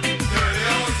 dirty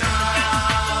old town,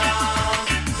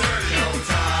 dirty old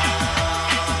town,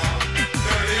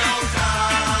 dirty old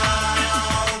town,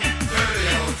 dirty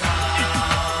old town,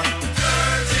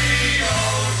 dirty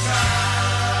old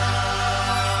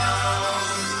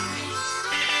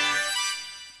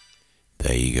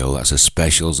There you go, that's the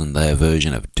Specials and their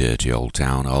version of Dirty Old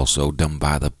Town, also done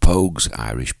by the Pogues,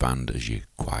 Irish band, as you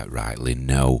quite rightly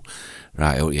know.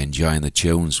 Right, hope you're enjoying the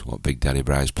tunes, what Big Daddy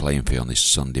Bry's playing for you on this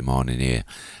Sunday morning here,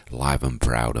 live and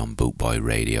proud on Bootboy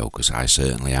Radio, because I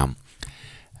certainly am.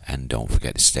 And don't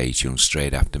forget to stay tuned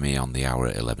straight after me on the hour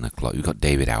at 11 o'clock. We've got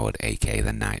David Howard, aka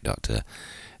The Night Doctor,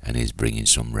 and he's bringing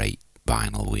some rate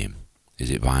vinyl with him.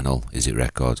 Is it vinyl? Is it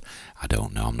records? I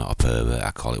don't know, I'm not a pervert, I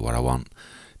call it what I want.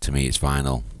 To me it's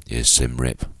vinyl. Here's Sim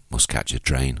Rip, Must Catch a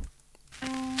Train.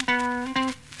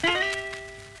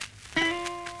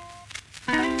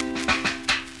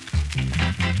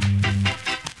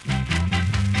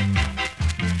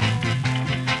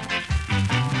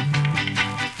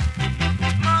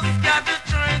 Must got to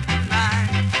drink tonight.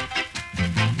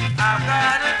 I've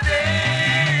got a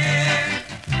date.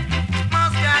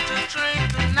 Must got to drink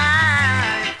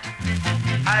tonight.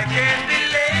 I can't be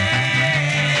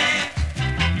late.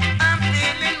 I'm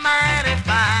feeling mighty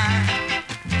fine.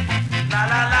 La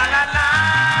la la la la.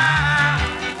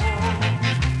 Oh,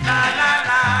 la la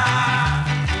la.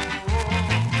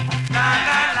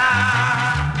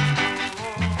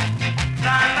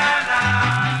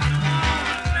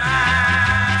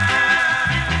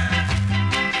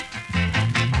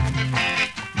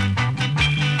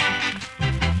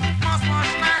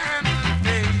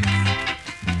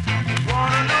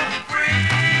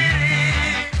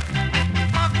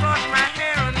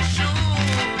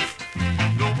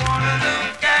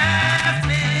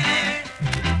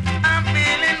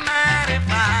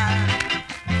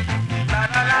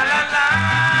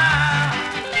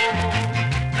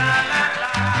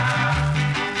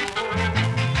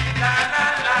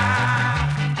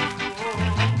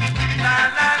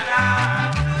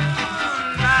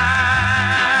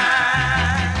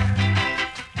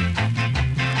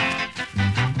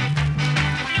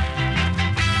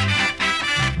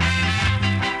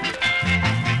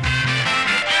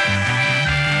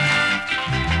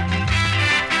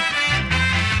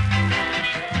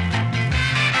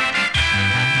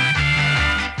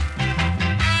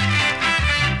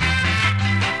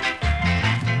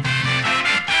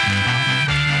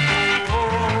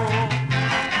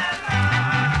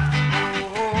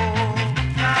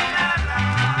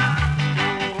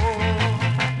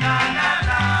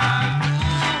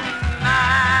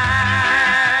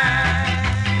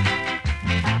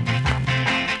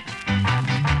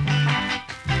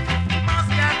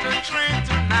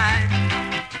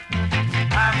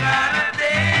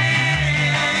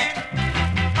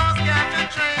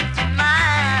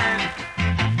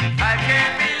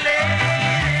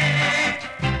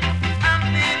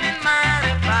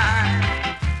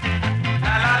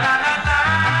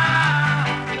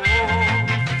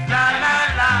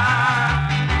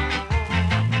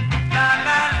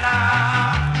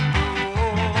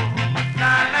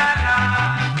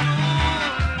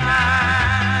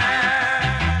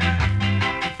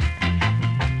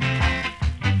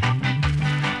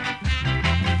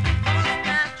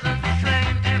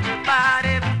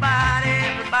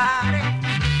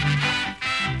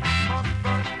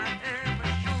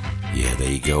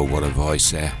 go, what a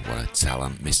voice there, what a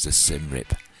talent, Mr.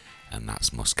 Simrip. And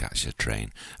that's Must Catch a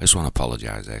Train. I just want to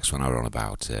apologise there, because when I were on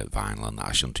about vinyl and that,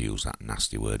 I shouldn't use that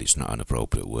nasty word. It's not an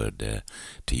appropriate word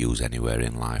to use anywhere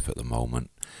in life at the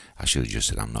moment. I should have just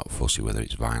said I'm not fussy whether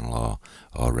it's vinyl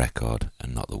or record,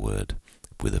 and not the word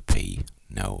with a P.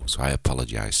 No, so I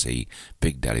apologise. See,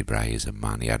 Big Daddy Bry is a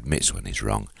man, he admits when he's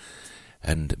wrong.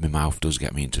 And my mouth does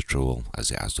get me into trouble, as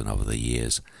it has done over the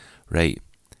years. Right,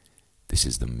 this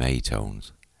is the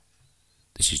Maytones.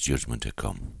 This is Judgment to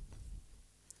Come.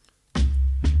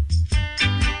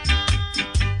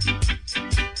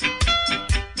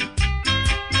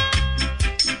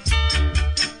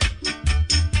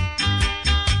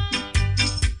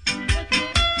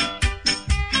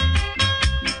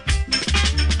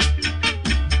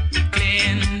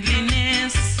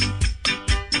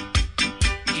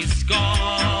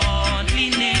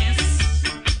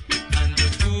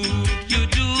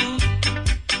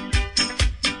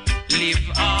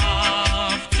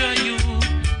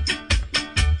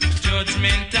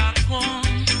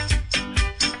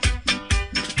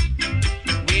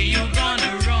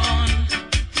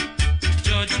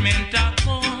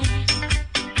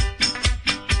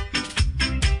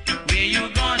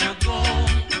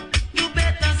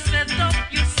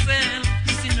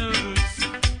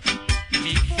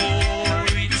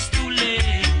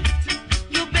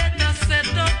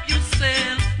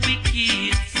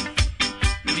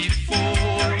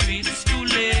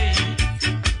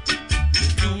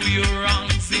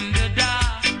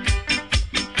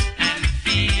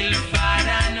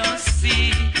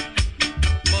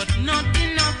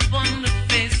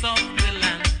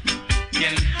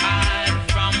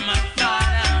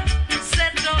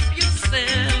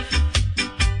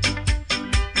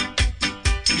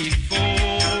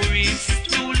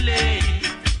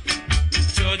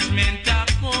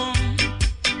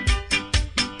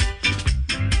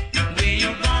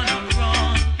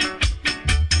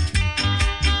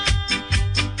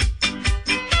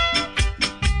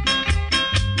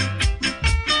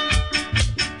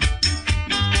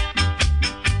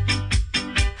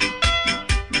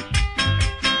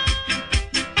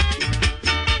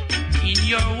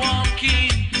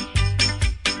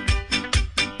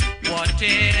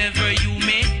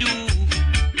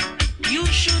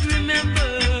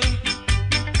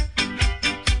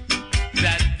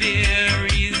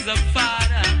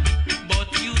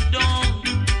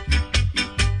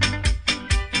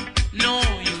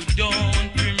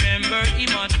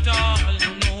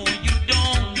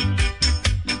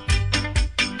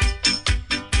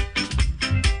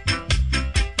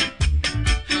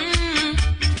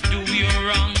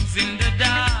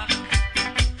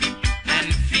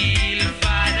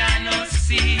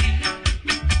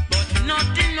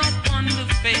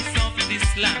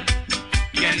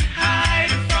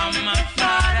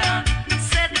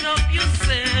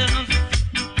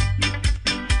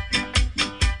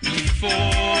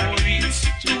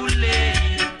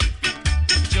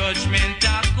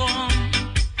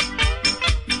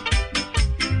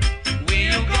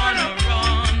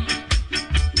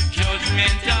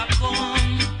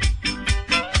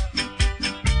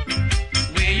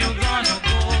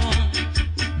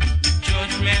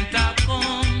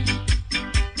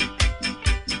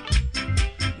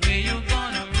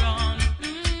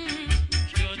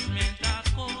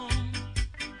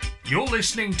 You're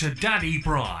listening to Daddy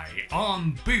Bry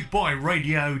on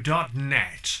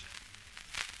bootboyradio.net.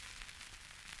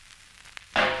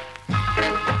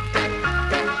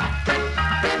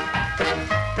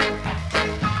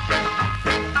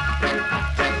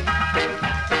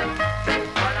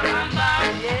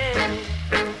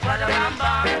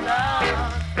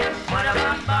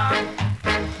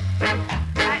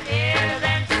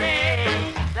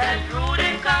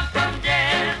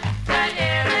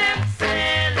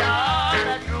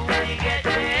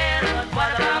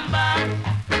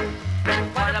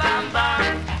 What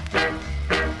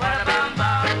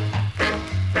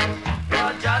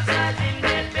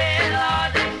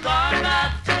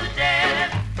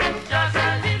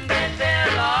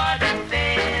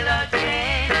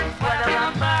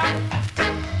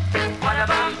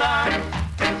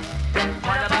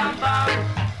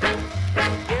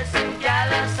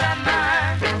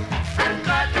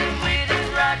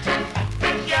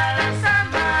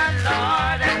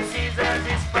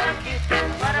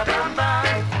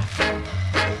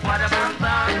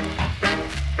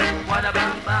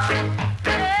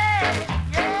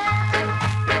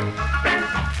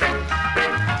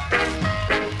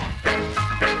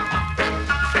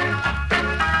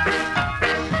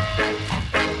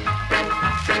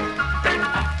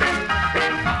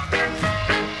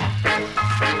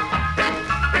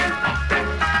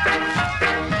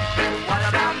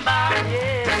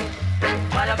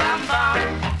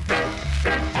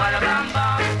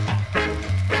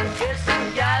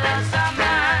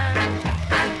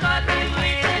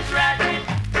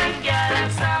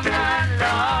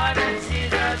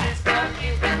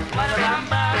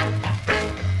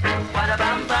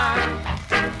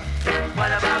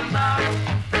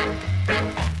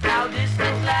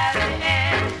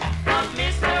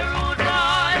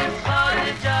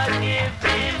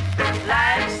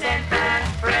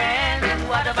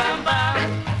Wada bam bam.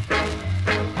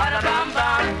 Wada bam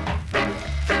bam.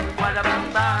 Wada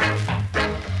bam bam.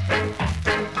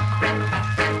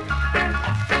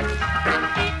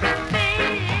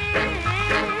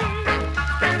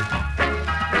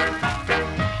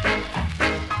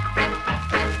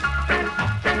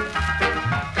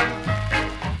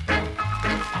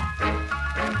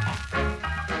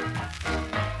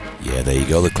 Yeah, there you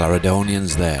go, the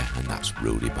Clarendonians there, and that's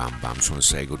Rudy Bam Bam. Just want to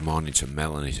say good morning to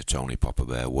Melanie, to Tony Popper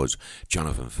Bear Woods,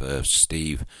 Jonathan Firth,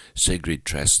 Steve, Sigrid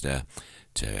Trester,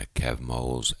 to Kev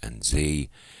Moles and Z,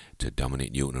 to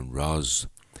Dominic Newton and Roz,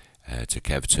 to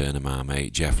Kev Turner, my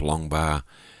mate, Jeff Longbar,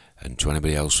 and to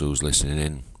anybody else who's listening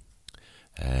in.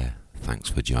 Thanks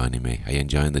for joining me. Are you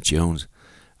enjoying the tunes?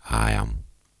 I am.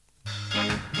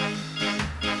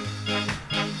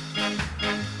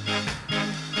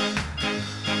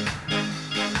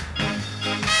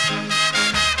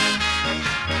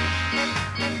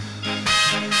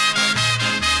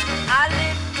 A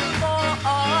little more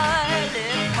oil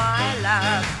in my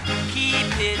life,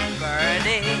 keep it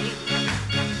burning.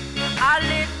 A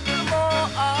little more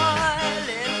oil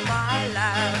in my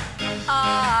life, I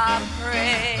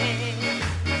pray.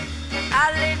 A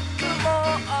little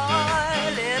more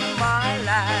oil in my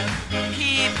life,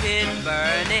 keep it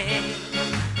burning.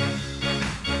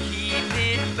 Keep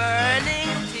it burning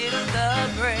till the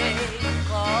break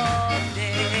of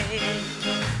day.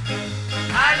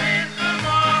 A little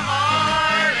more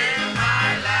oil in my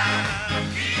life,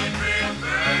 keep it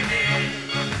burning.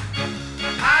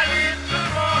 A little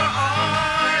more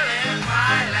oil in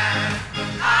my life,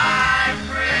 I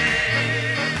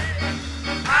pray.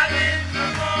 A little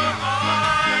more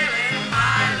oil in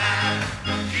my life,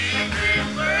 keep it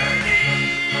burning.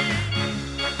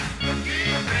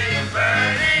 Keep it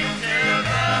burning till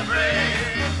the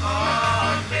break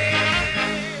of day.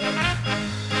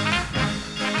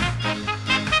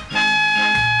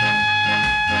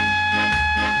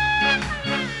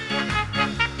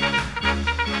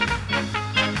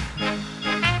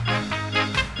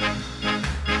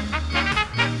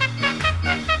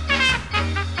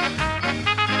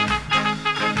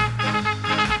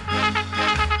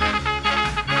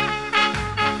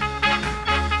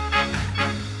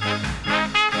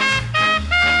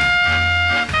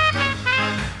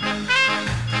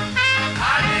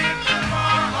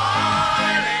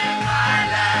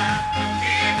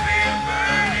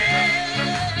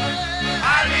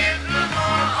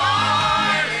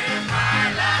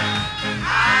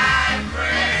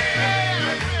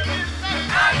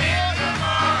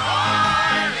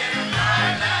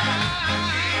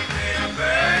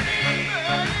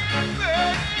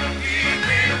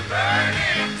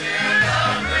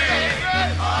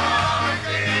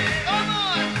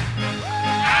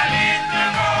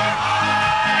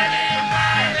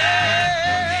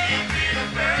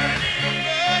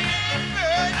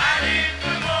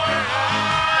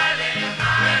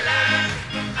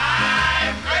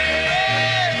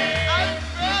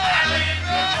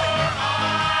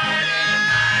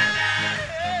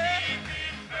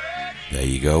 There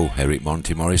you go, Eric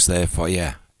Monty Morris there for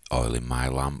you. Oil in my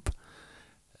lamp,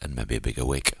 and maybe a bigger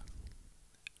wick.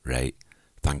 Right,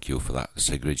 thank you for that.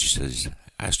 Sigrid, she says,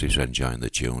 I asked her if she's enjoying the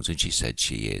tunes, and she said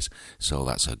she is. So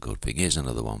that's a good thing. Here's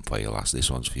another one for you, lass. This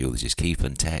one's for you. This is Keith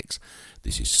and Tex.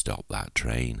 This is Stop That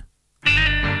Train.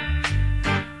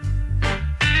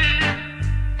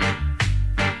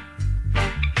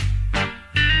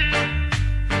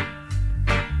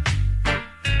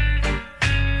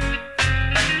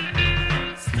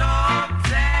 Stop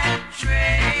that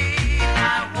train,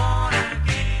 I wanna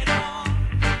get on.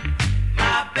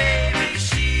 My baby,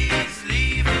 she's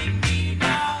leaving me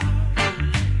now.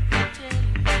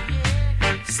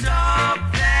 Stop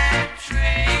that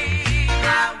train,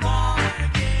 I wanna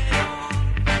get on.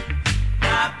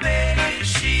 My baby.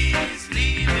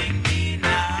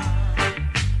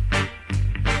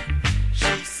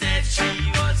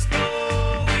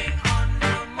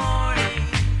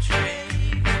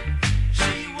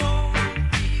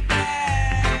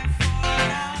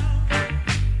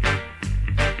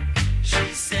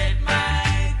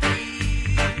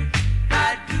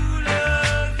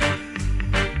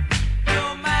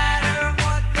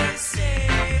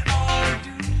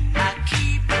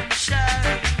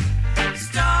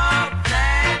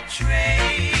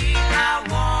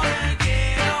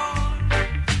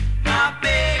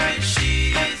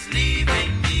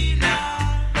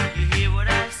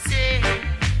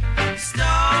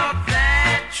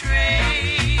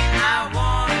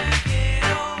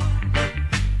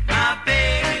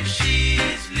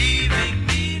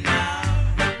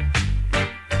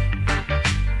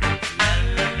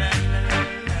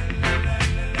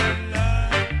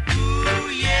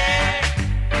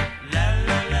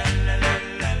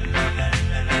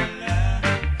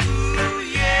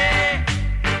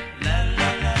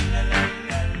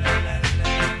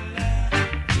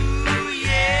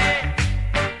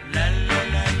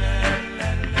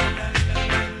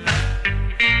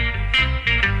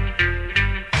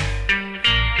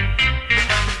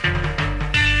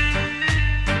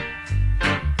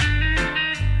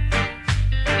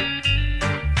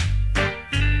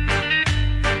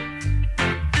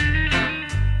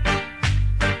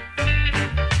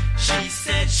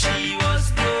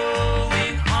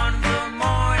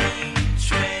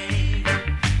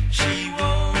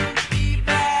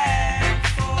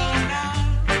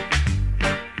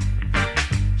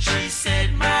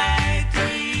 said, my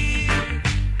dear,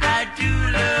 I do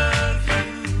love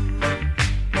you.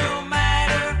 No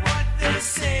matter what they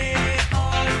say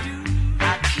or do,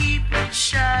 I keep it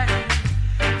shining.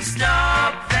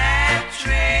 Stop that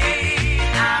train,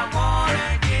 I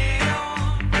wanna get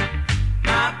on.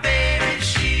 My baby,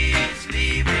 she's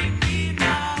leaving me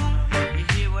now. You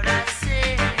hear what I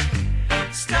say?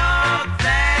 Stop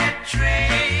that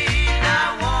train,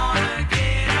 I wanna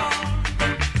get on.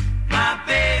 My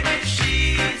baby,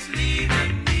 she's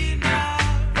leaving me now.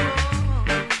 Oh,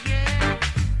 yeah.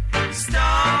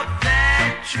 Stop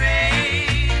that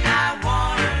train, I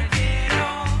wanna get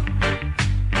on.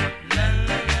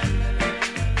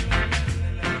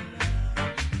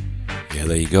 Yeah,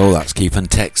 there you go. That's Keep and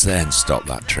Text there and Stop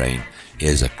That Train.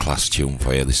 Here's a class tune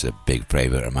for you. This is a big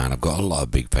favourite of mine. I've got a lot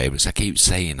of big favourites. I keep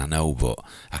saying, I know, but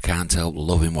I can't help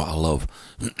loving what I love.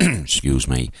 Excuse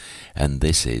me. And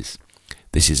this is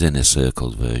Inner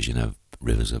Circle's version of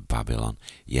Rivers of Babylon.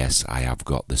 Yes, I have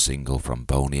got the single from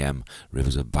Boney M,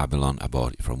 Rivers of Babylon. I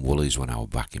bought it from Woolies when I was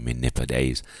back in my nipper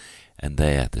days. And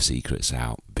there, the secret's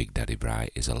out. Big Daddy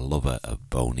Bright is a lover of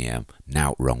Boney M.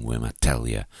 Now wrong with him, I tell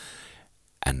you.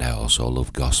 And I also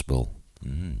love gospel.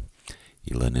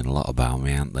 You're learning a lot about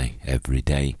me, aren't they? Every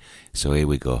day. So here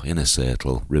we go. Inner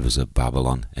Circle, Rivers of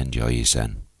Babylon. Enjoy your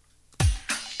sen.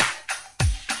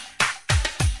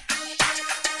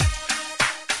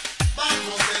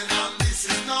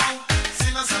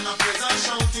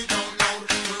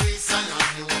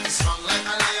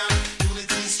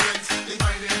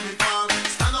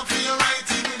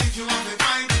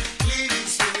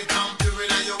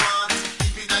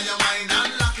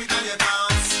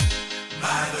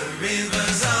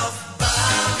 Rivers of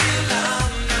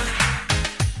Babylon,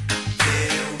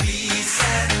 there we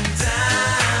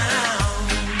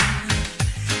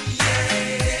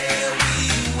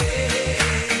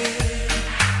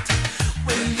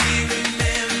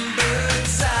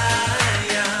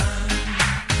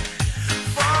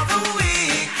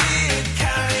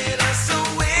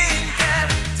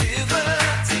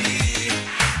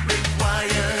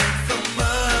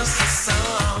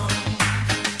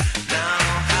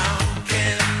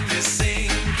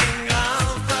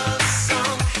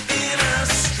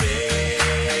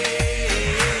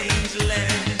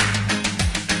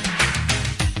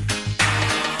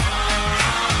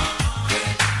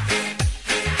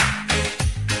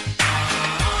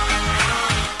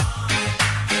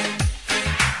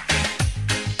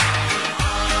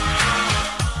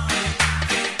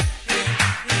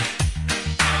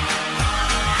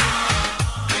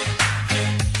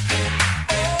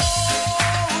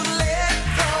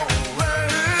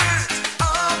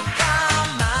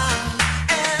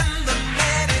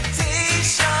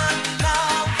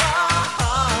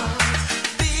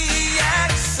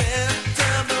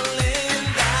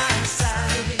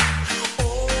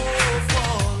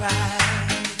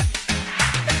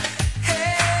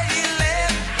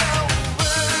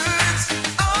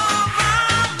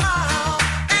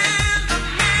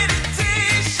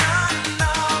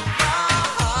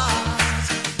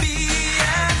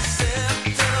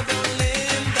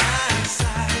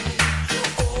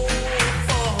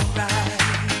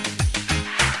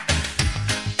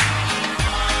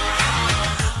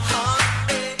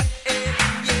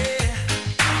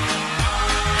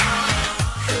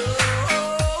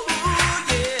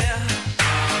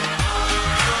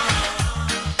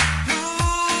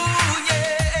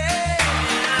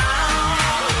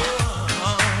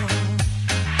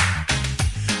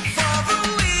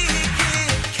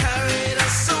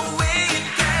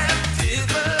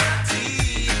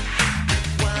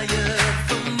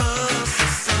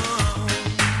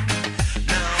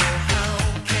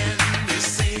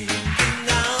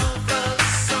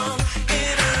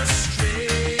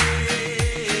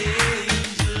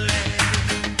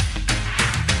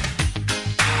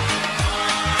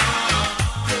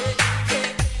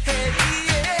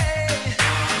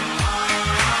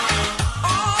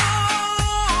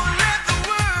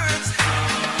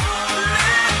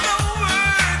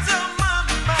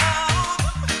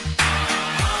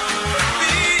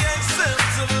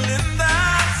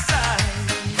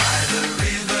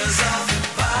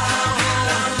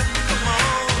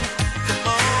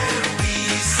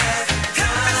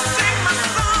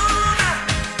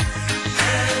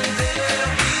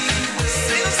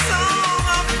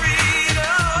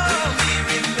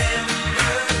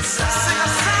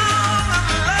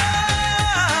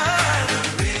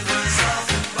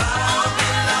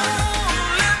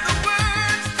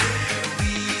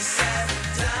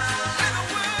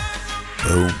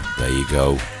Boom, there you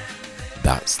go.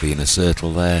 That's the Inner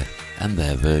Circle there, and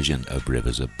their version of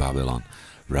Rivers of Babylon.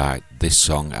 Right, this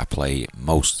song I play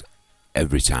most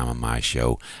every time on my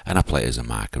show, and I play it as a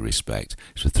mark of respect.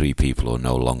 It's for three people who are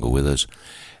no longer with us,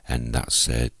 and that's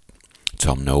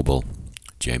Tom Noble,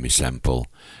 Jamie Semple,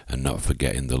 and not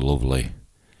forgetting the lovely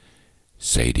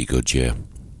Sadie Goodyear,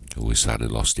 who we sadly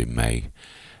lost in May.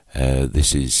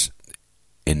 This is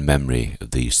in memory of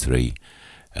these three,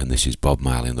 and this is Bob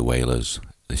Marley and the Wailers.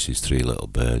 This is Three Little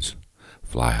Birds.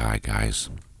 Fly high, guys.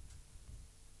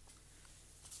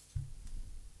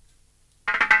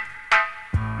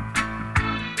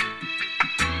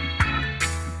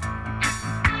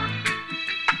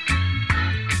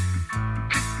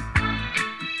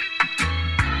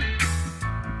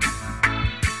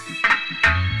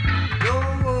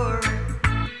 Don't worry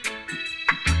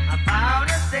about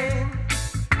a thing,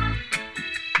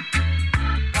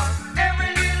 'cause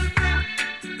every little thing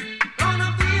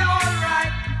gonna be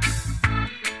alright.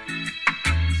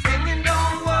 Singing,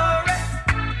 don't worry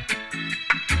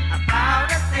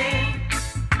about a thing,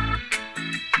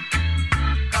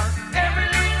 'cause every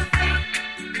little thing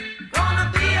gonna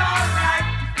be alright.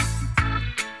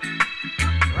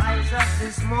 Rise up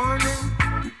this morning,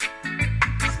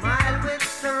 smile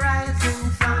with the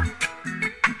rising sun.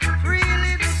 Three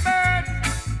little birds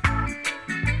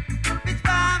pitch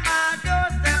by my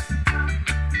doorstep,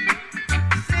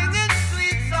 singing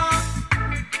sweet songs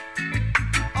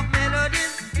of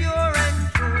melodies pure and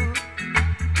true,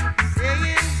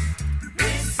 saying,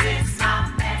 "This is my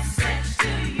message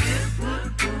to you."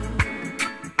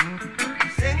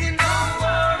 Singing, don't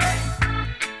worry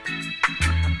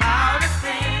about a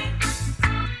thing,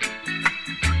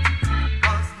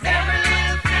 'cause every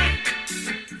little thing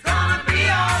is gonna be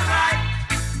alright.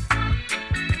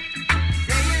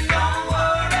 Saying, don't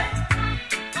worry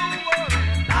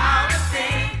about a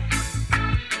thing,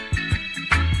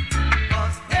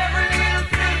 'cause every little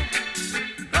thing is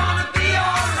gonna be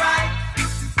alright.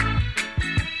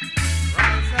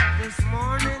 Rise up this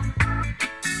morning,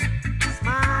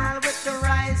 smile with the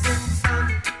rising sun.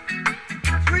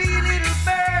 Three little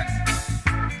birds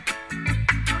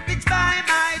pitch by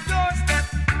my doorstep,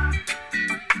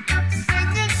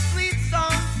 singing sweet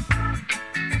songs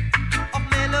of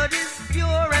melodies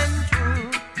pure and true,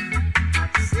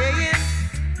 saying,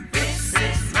 "This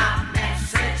is my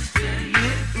message to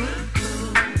you."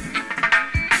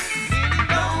 Meaning,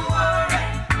 don't worry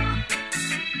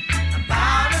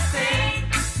about a thing.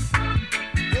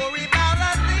 Worry about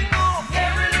a thing, oh,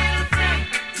 every little thing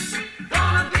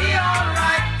gonna be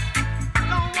alright.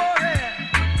 Don't worry,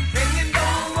 singing,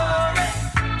 don't worry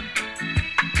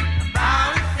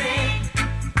about a thing.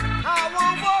 I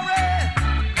won't worry,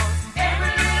 'cause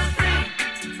every little thing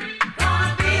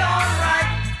gonna be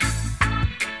alright.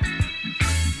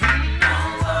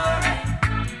 Don't worry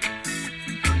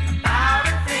about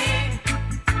a thing,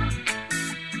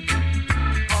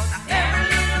 'cause every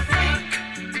little thing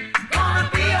gonna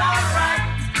be alright.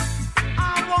 I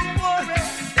won't worry,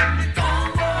 don't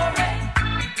worry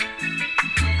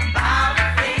about a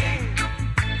thing,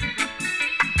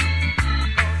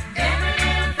 'cause every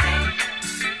little thing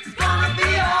is gonna be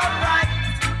alright.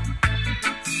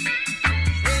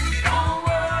 Said, don't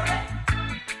worry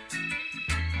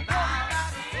about a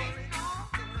thing.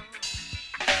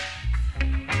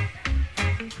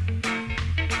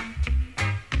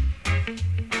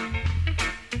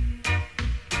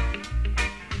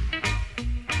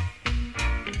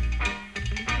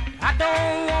 I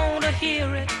don't want to hear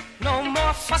it. No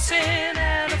more fussing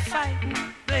and a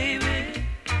fighting, baby.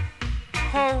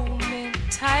 Hold me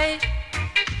tight.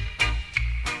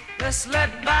 Let's let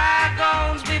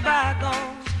bygones be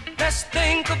bygones. Let's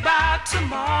think about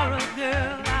tomorrow,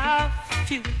 girl. Our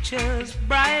future's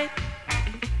bright.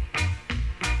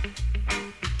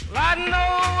 Well, I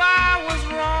know I was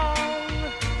wrong,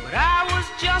 but I was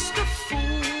just a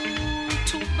fool,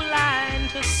 too blind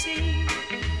to see.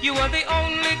 You were the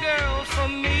only girl for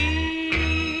me.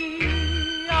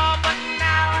 Oh, but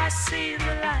now I see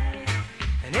the light,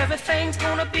 and everything's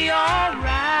gonna be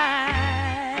alright,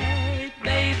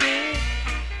 baby.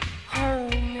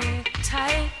 Hold me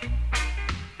tight.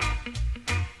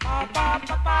 Ba ba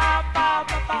ba ba ba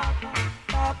ba ba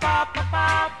ba ba ba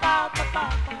ba ba ba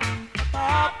ba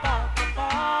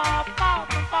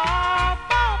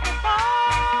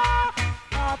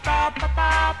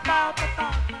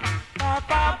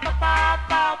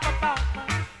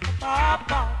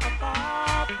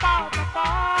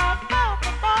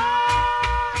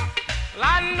Well,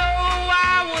 I know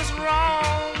I was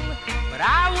wrong, but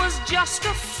I was just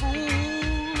a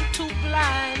fool, too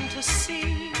blind to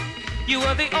see. You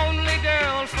were the only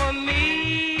girl for me.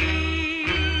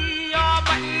 Oh,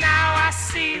 but now I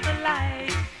see the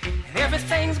light, and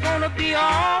everything's gonna be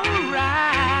alright,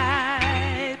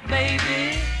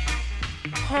 baby.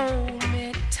 Hold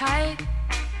me tight,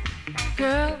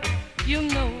 girl, you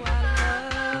know I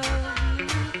love you.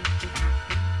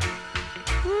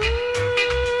 Ooh,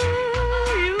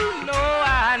 you know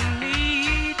I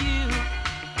need you.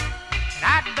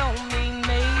 I don't mean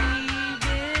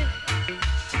maybe.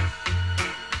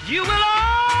 You will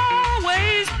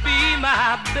always be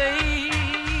my baby.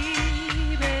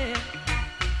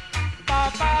 Ba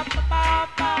ba ba ba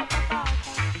ba ba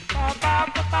ba ba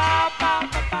ba ba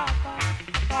ba ba.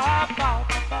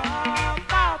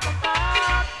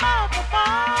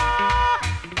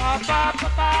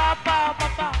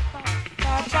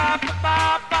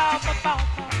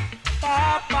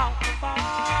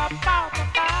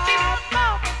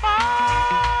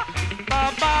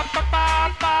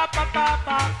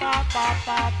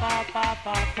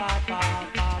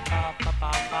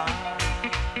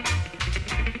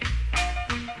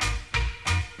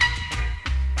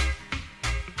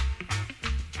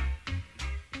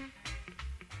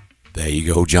 There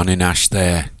you go, Johnny Nash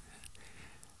there.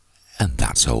 And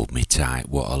that's Hold Me Tight.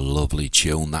 What a lovely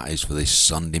tune that is for this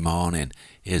Sunday morning.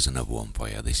 Here's another one for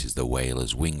you. This is the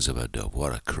Wailers, Wings of a Dove.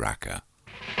 What a cracker.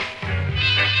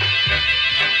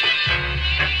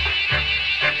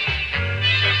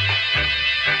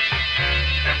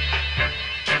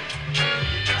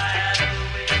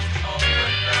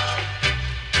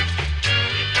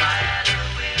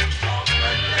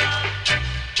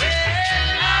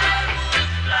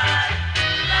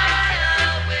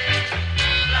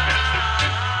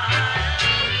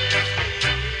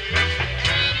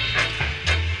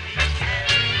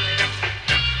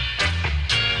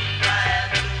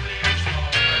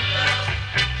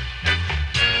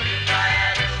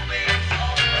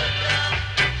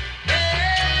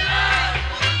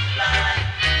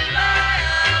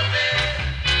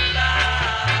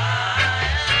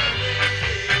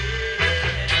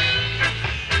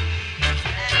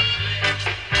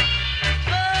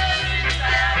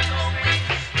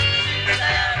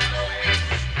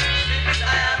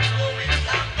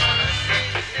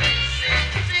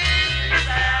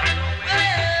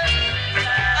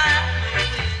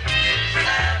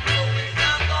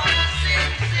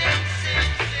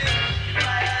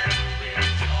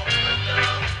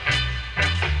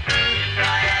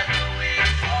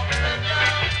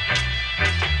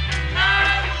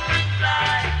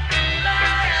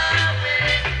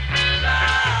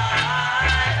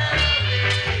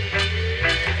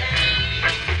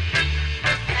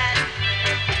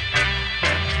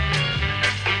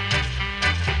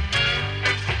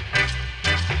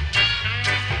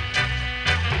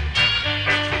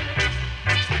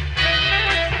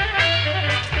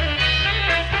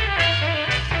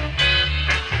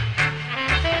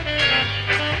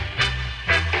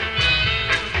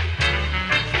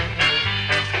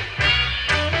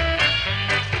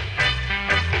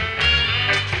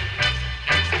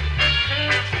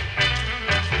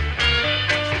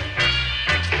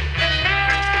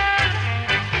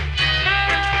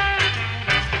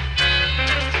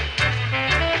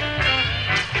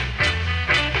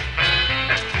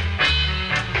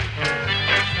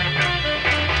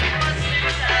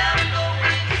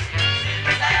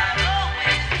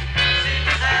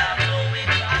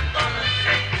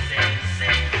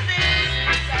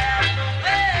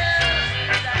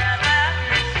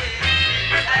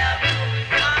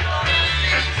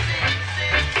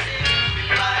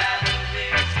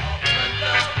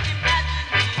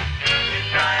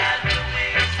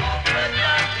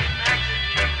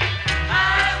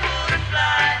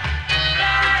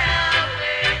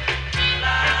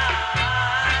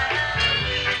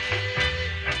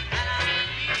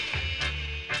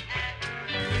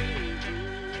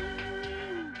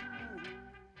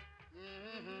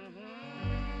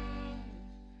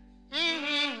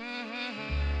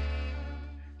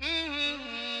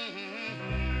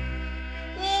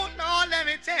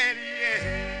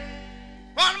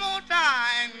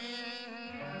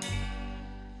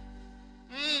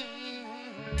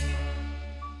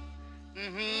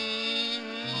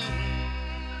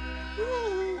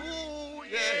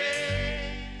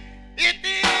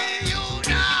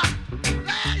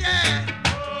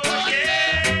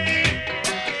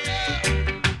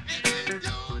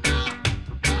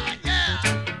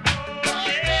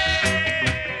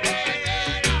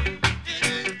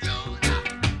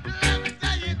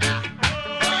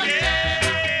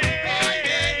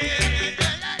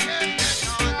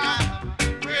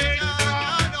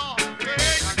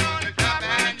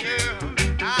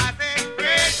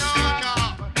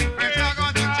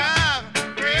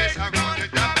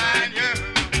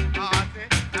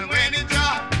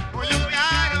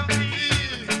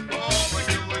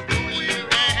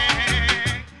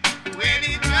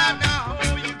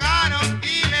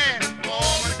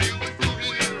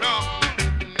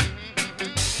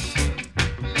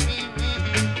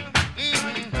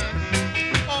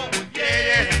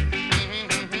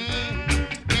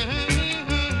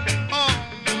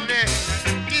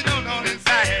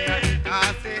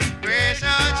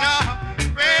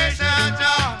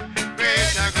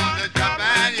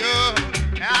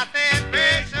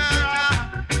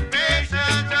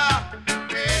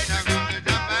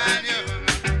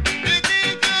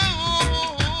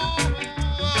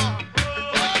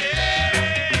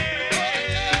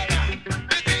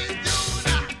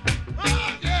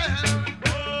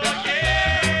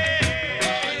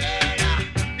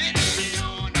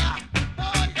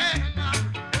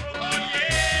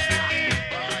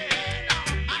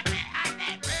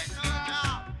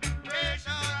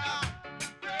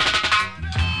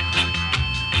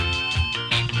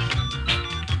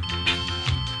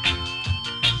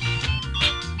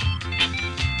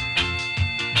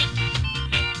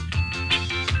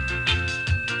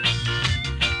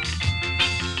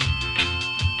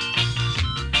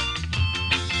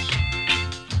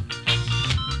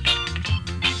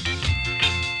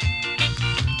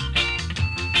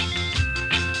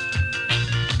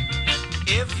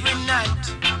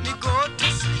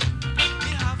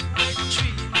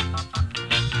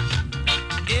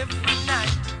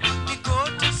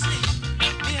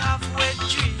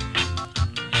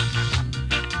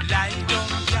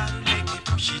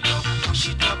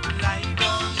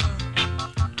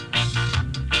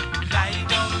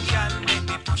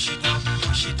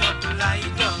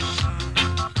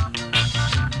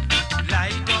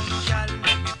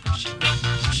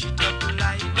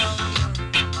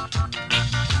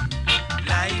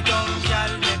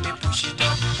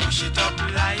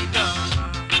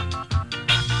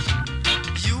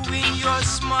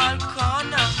 small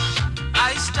corner,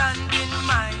 I stand in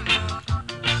mine.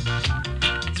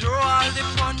 Throw all the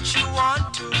punch you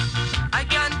want to, I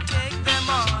can take them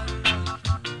all.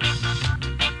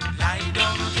 Lie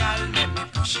down, girl, let me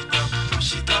push it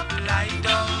up, lie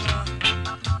down.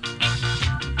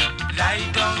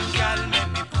 Lie down, girl, let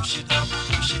me push it up,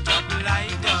 lie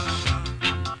down.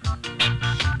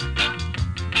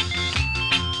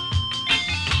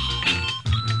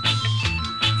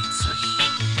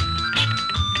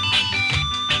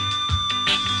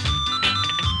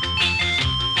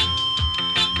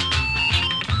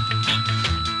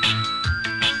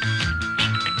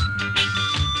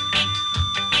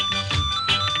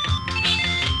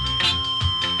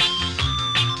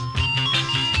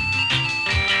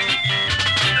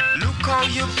 Look how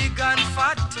you big and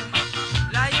fat,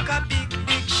 like a big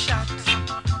shot.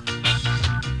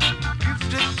 Give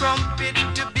the trumpet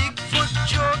to Bigfoot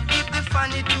Joe, give the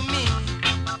funny to me.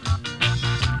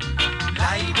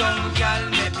 Lie down, girl,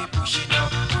 let me push it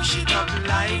up,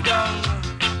 lie down.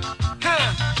 Huh.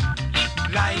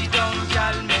 Lie down,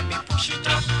 girl, let me push it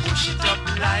up,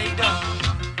 lie down.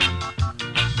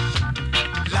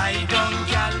 Lie down,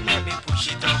 girl, let me push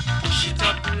it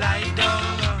up, lie down.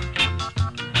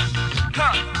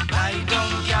 Huh. Lie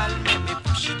down, girl, let me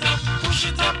push it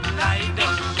up, lie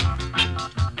down.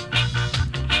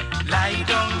 Lie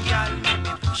down, girl, let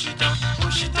me push it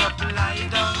up, lie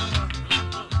down.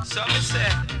 So me say,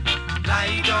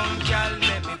 lie down, girl,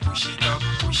 let me push it up,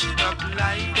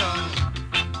 lie down.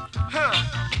 Huh.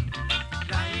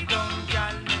 Lie down,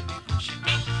 girl, let me push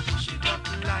it up,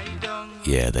 lie down.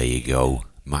 Yeah, there you go.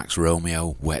 Max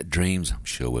Romeo, Wet Dreams. I'm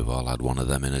sure we've all had one of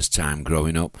them in his time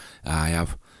growing up. I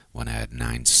have. When I had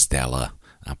 9 Stella,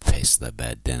 I pissed the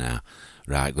bed, didn't I?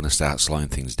 Right, going to start slowing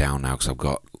things down now because I've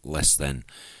got less than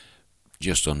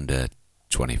just under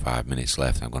 25 minutes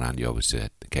left. I'm going to hand you over to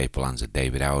the capable hands of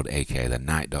David Howard, aka the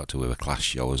Night Doctor, with a class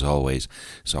show as always.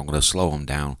 So I'm going to slow them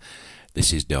down.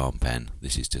 This is Dawn Penn.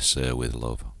 This is To Sir With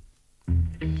Love.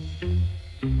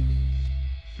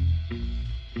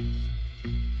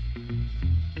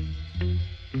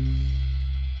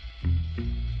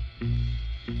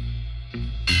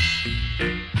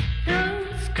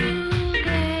 Those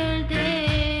schoolgirl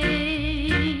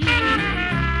days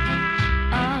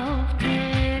of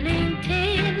telling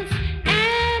tales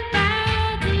and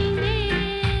biting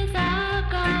nails are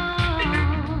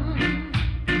gone.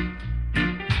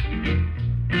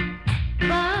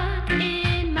 But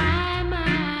in my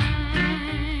mind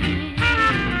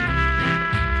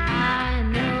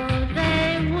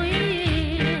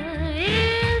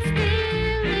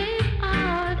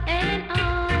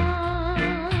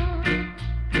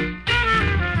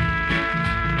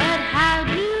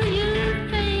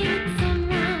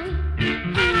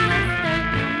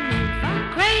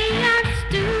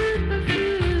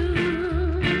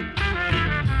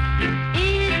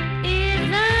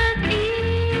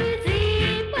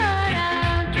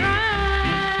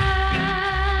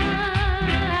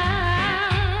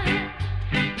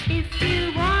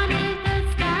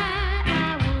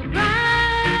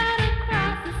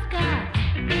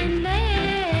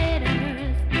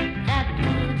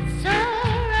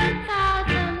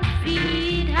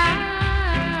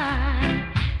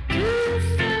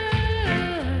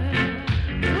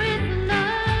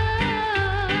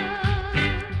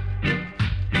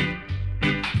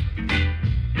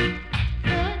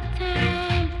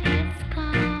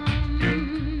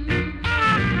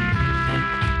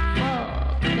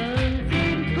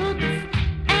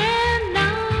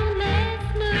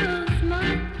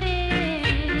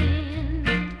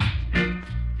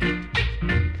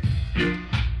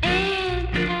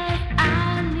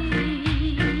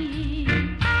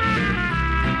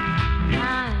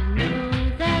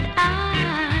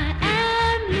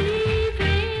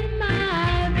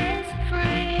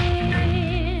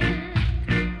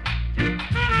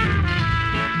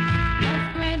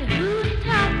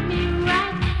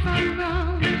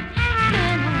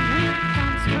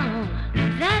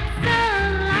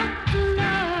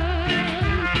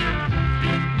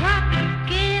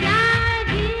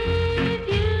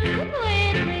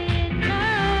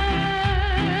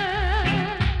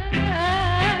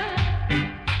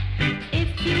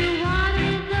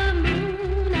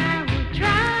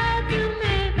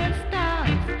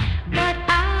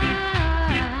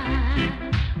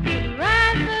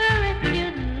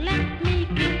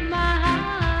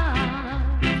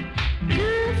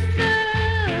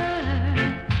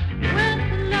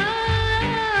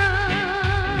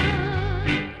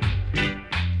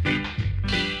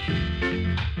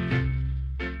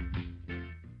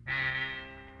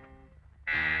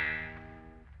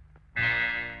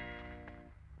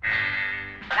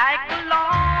like a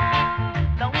long,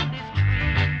 lonely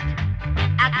street.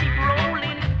 I keep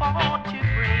rolling for to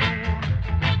bring,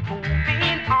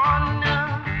 moving on,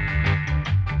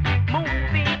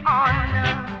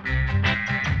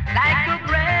 like a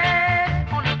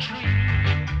breath on a tree.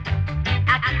 I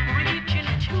keep reaching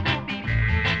to be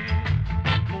free,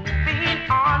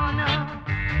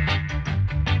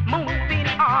 moving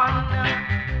on.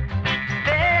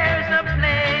 There's a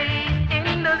place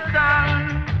in the sun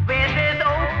where there's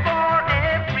hope for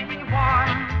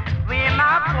everyone, where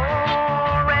my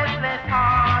poor restless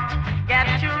heart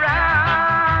gets to run.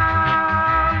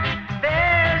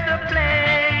 There's a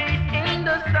place in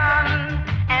the sun,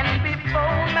 and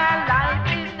before my life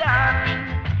is done,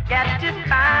 got to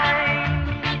find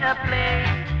me a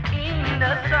place in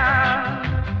the sun.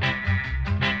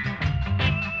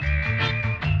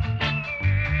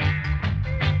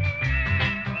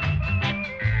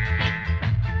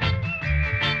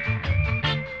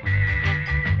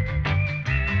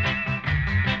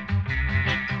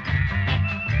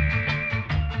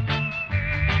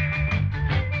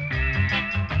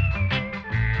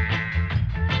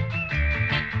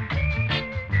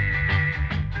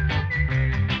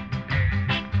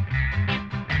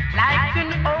 Like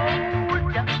an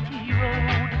old dusty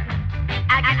road,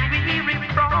 I get weary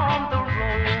from the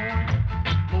road.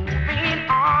 Moving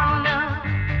on,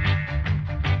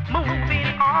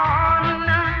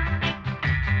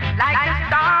 like the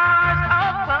stars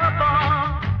up above.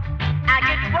 I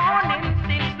get warning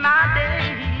since my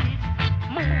days.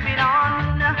 Moving on.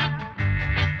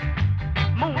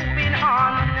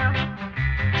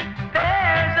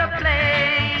 There's a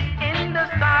place in the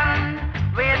sun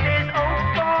where there's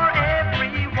hope for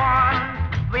everyone,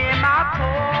 where my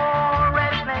poor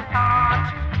restless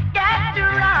heart gets to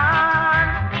run.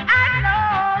 I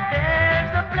know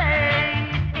there's a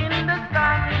place in the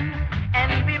sun,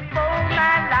 and before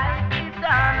my life is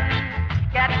done,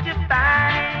 got to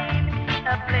find me a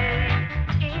place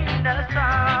in the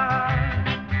sun.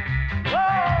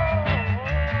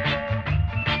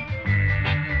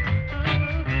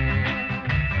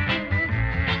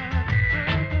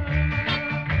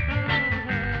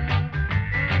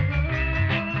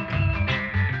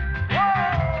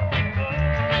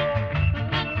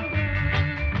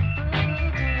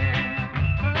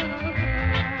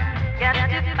 Got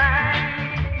to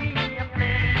find me a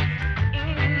place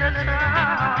in the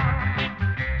sun.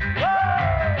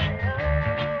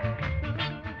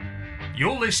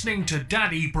 You're listening to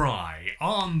Daddy Bry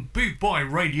on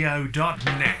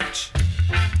bootboyradio.net.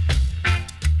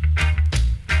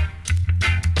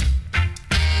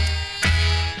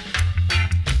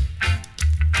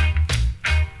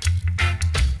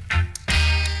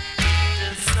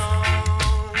 The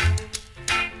song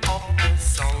of the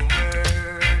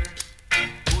songbird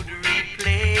would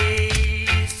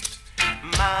replace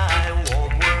my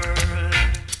warm world.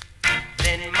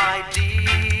 Then, my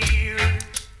dear,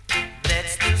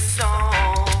 that's the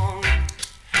song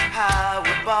I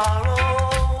would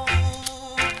borrow.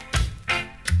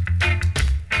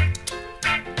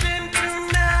 Then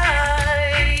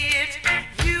tonight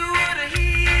you would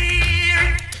hear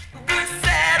the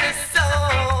saddest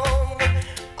song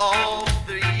of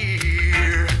the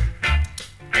year,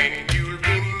 and you'll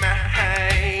be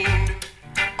mine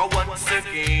once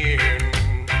again.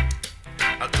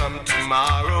 I'll come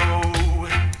tomorrow.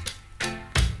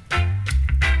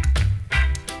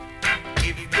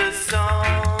 If the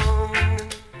song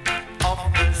of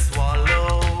the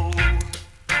swallow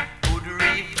would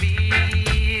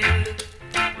reveal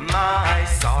my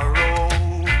sorrow,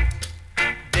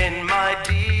 then, my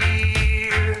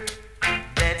dear,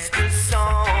 that's the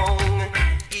song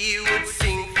he would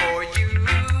sing for you.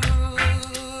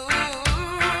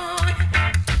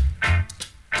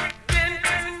 Then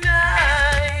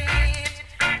tonight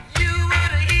you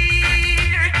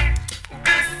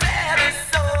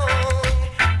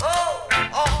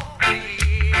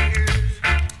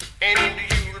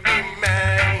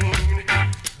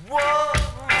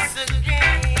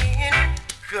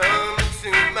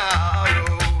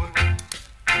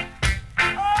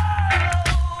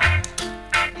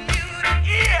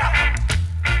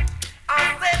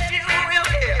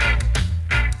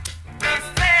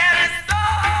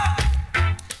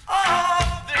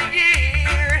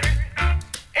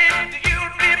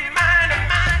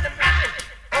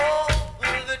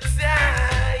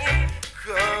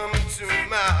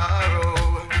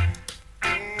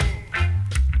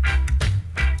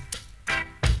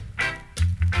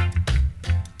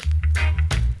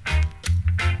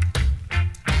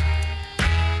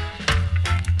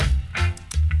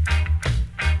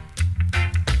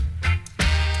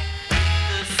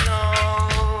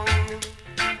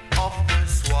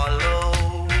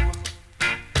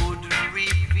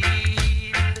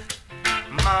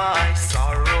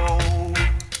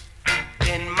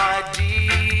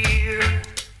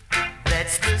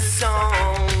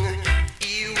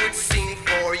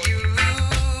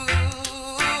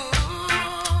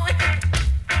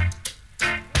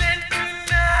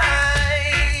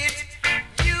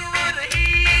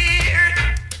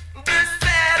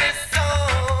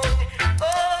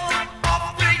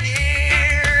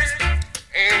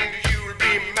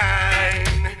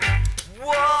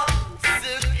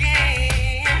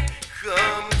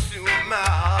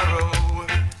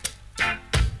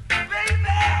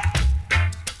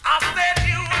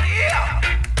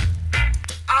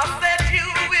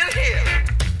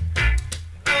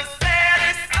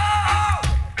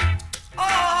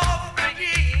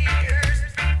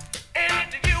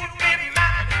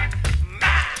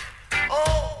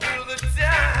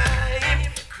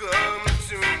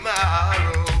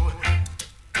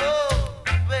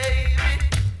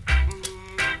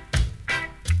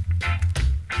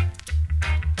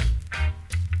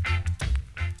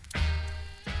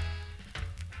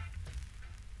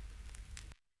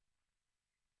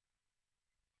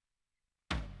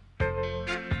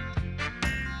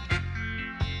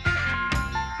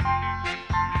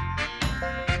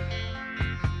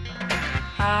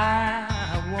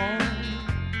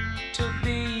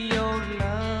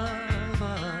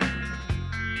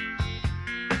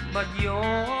but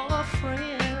your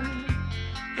friend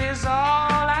is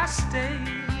all I stay.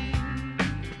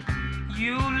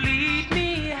 You lead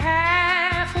me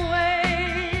halfway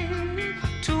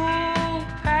to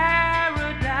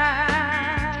paradise,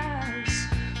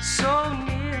 so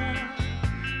near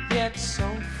yet so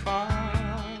far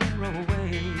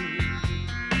away.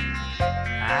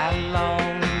 I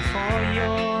long for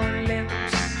your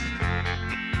lips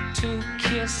to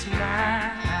kiss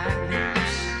my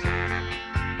lips,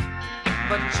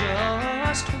 but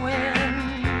just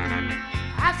when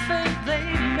I think they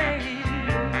may,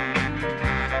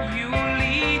 you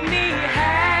lead me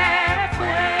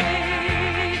halfway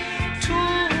to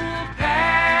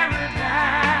paradise,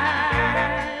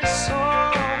 so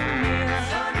near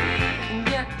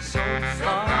yet so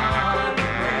far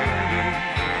away.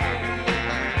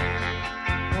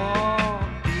 Oh,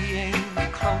 being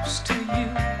close to you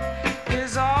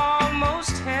is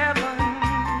almost heaven,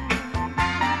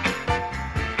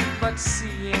 but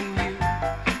seeing you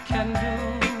can do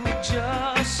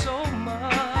just so much.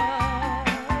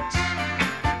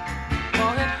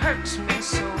 Oh, it hurts me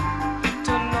so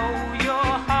to know your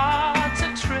heart's a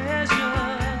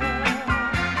treasure,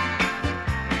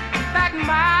 that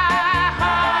my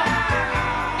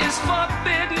heart is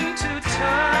forbidden to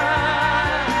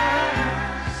touch.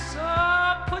 So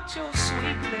put your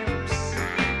sweet lips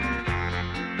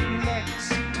next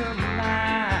to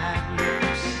my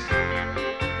lips,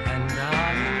 and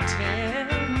darling, tell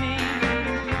me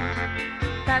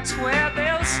that's where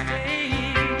they'll stay.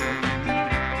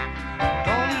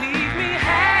 Don't leave me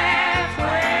halfway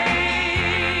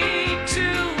to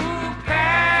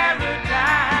paradise,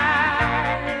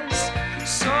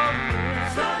 so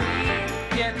near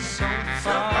yet so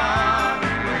far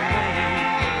away.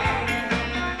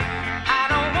 I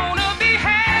don't wanna be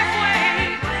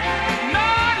halfway, no,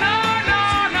 no, no,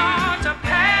 no, to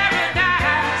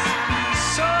paradise,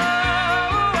 so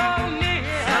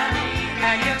near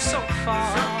and yet so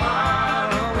far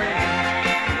away.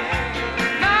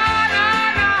 No, no,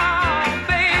 no,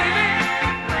 baby,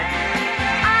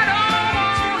 I don't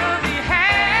wanna be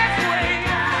halfway.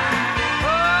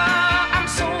 Oh, I'm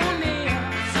so near,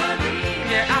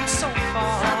 yeah, I'm so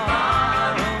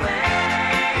far away.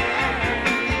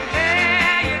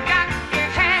 Yeah, you got me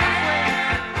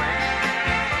halfway.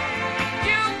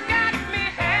 You got me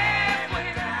halfway.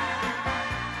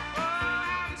 Oh,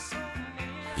 I'm so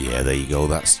near. Yeah, there you go.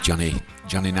 That's Johnny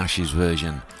Nash's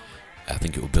version. I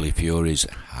think it was Billy Fury's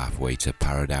Halfway to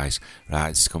Paradise. Right,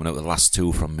 it's coming up with the last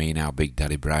two from me now, Big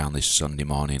Daddy Bry, on this Sunday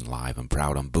morning, live and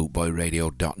proud on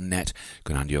bootboyradio.net.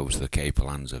 Going to hand you over to the capable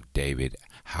hands of David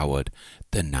Howard,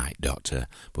 the Night Doctor.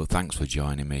 But thanks for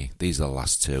joining me. These are the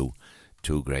last two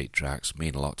great tracks.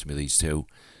 Mean a lot to me, these two.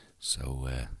 So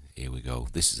here we go.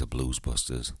 This is the Blues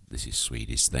Busters. This is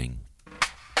Sweetest Thing.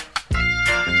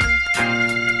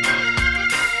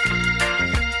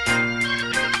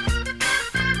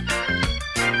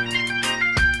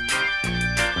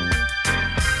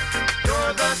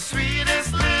 You're the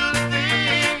sweetest little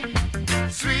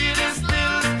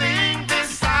thing this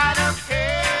side of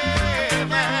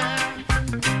heaven.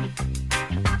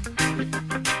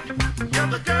 You're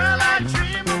the girl I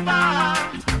dream about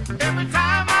every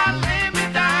time I lay me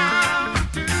down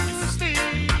to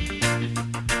sleep.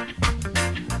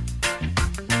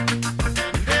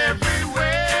 And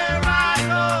everywhere I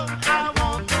go, I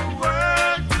want the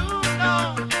world to know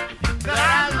that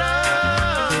I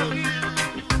love you.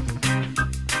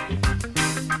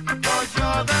 'Cause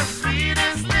you're the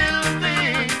sweetest little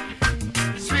thing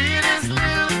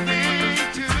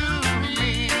to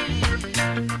me.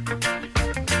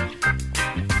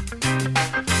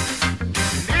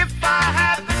 And if I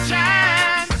had the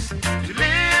chance to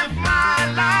live my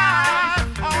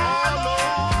life all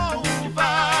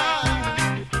over,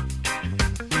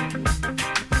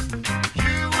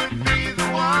 you would be the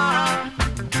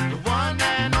one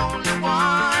and only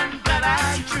one that I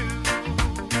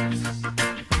choose.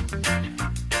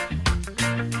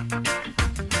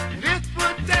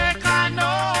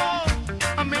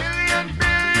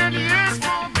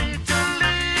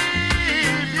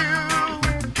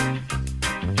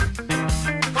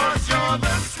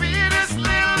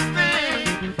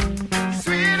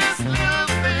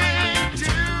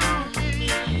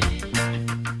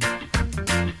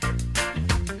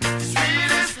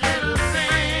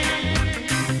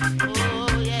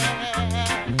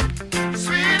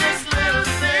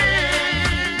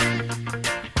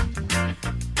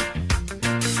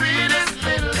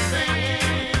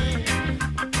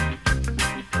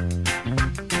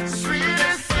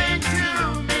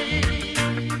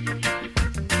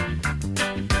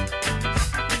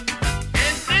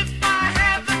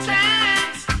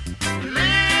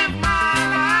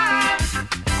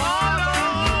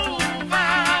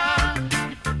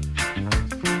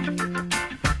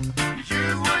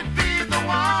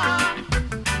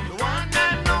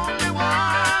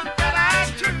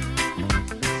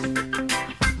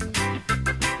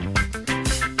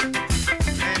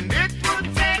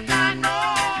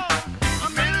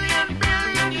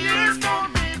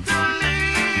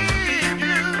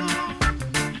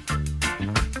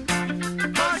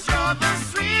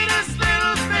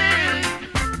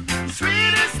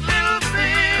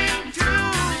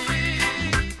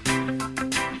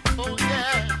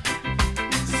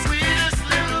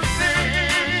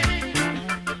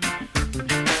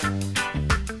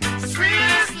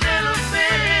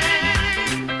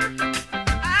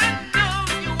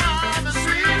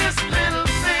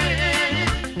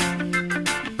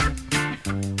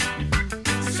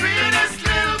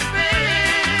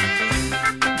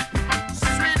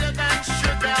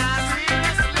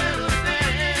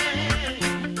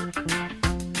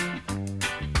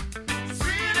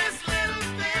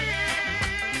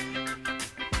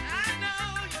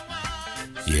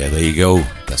 Yeah, there you go.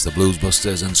 That's the Blues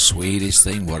Busters and Swedish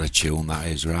Thing. What a tune that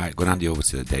is, right? Going to hand you over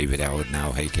to David Howard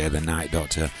now. Hey, the Night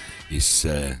Doctor. He's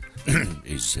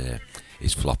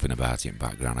flopping about in the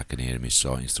background. I can hear him. He's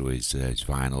sorting through his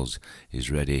vinyls. He's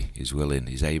ready. He's willing.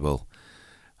 He's able.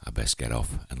 I best get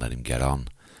off and let him get on.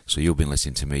 So you've been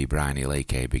listening to me, Brian Hill,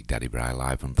 aka Big Daddy Bri,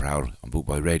 live and proud on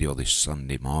Bootboy Radio this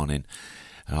Sunday morning.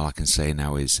 And all I can say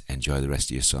now is enjoy the rest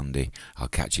of your Sunday. I'll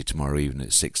catch you tomorrow evening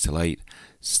at 6 till 8.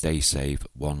 Stay safe.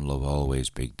 One love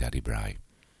always, Big Daddy Bri.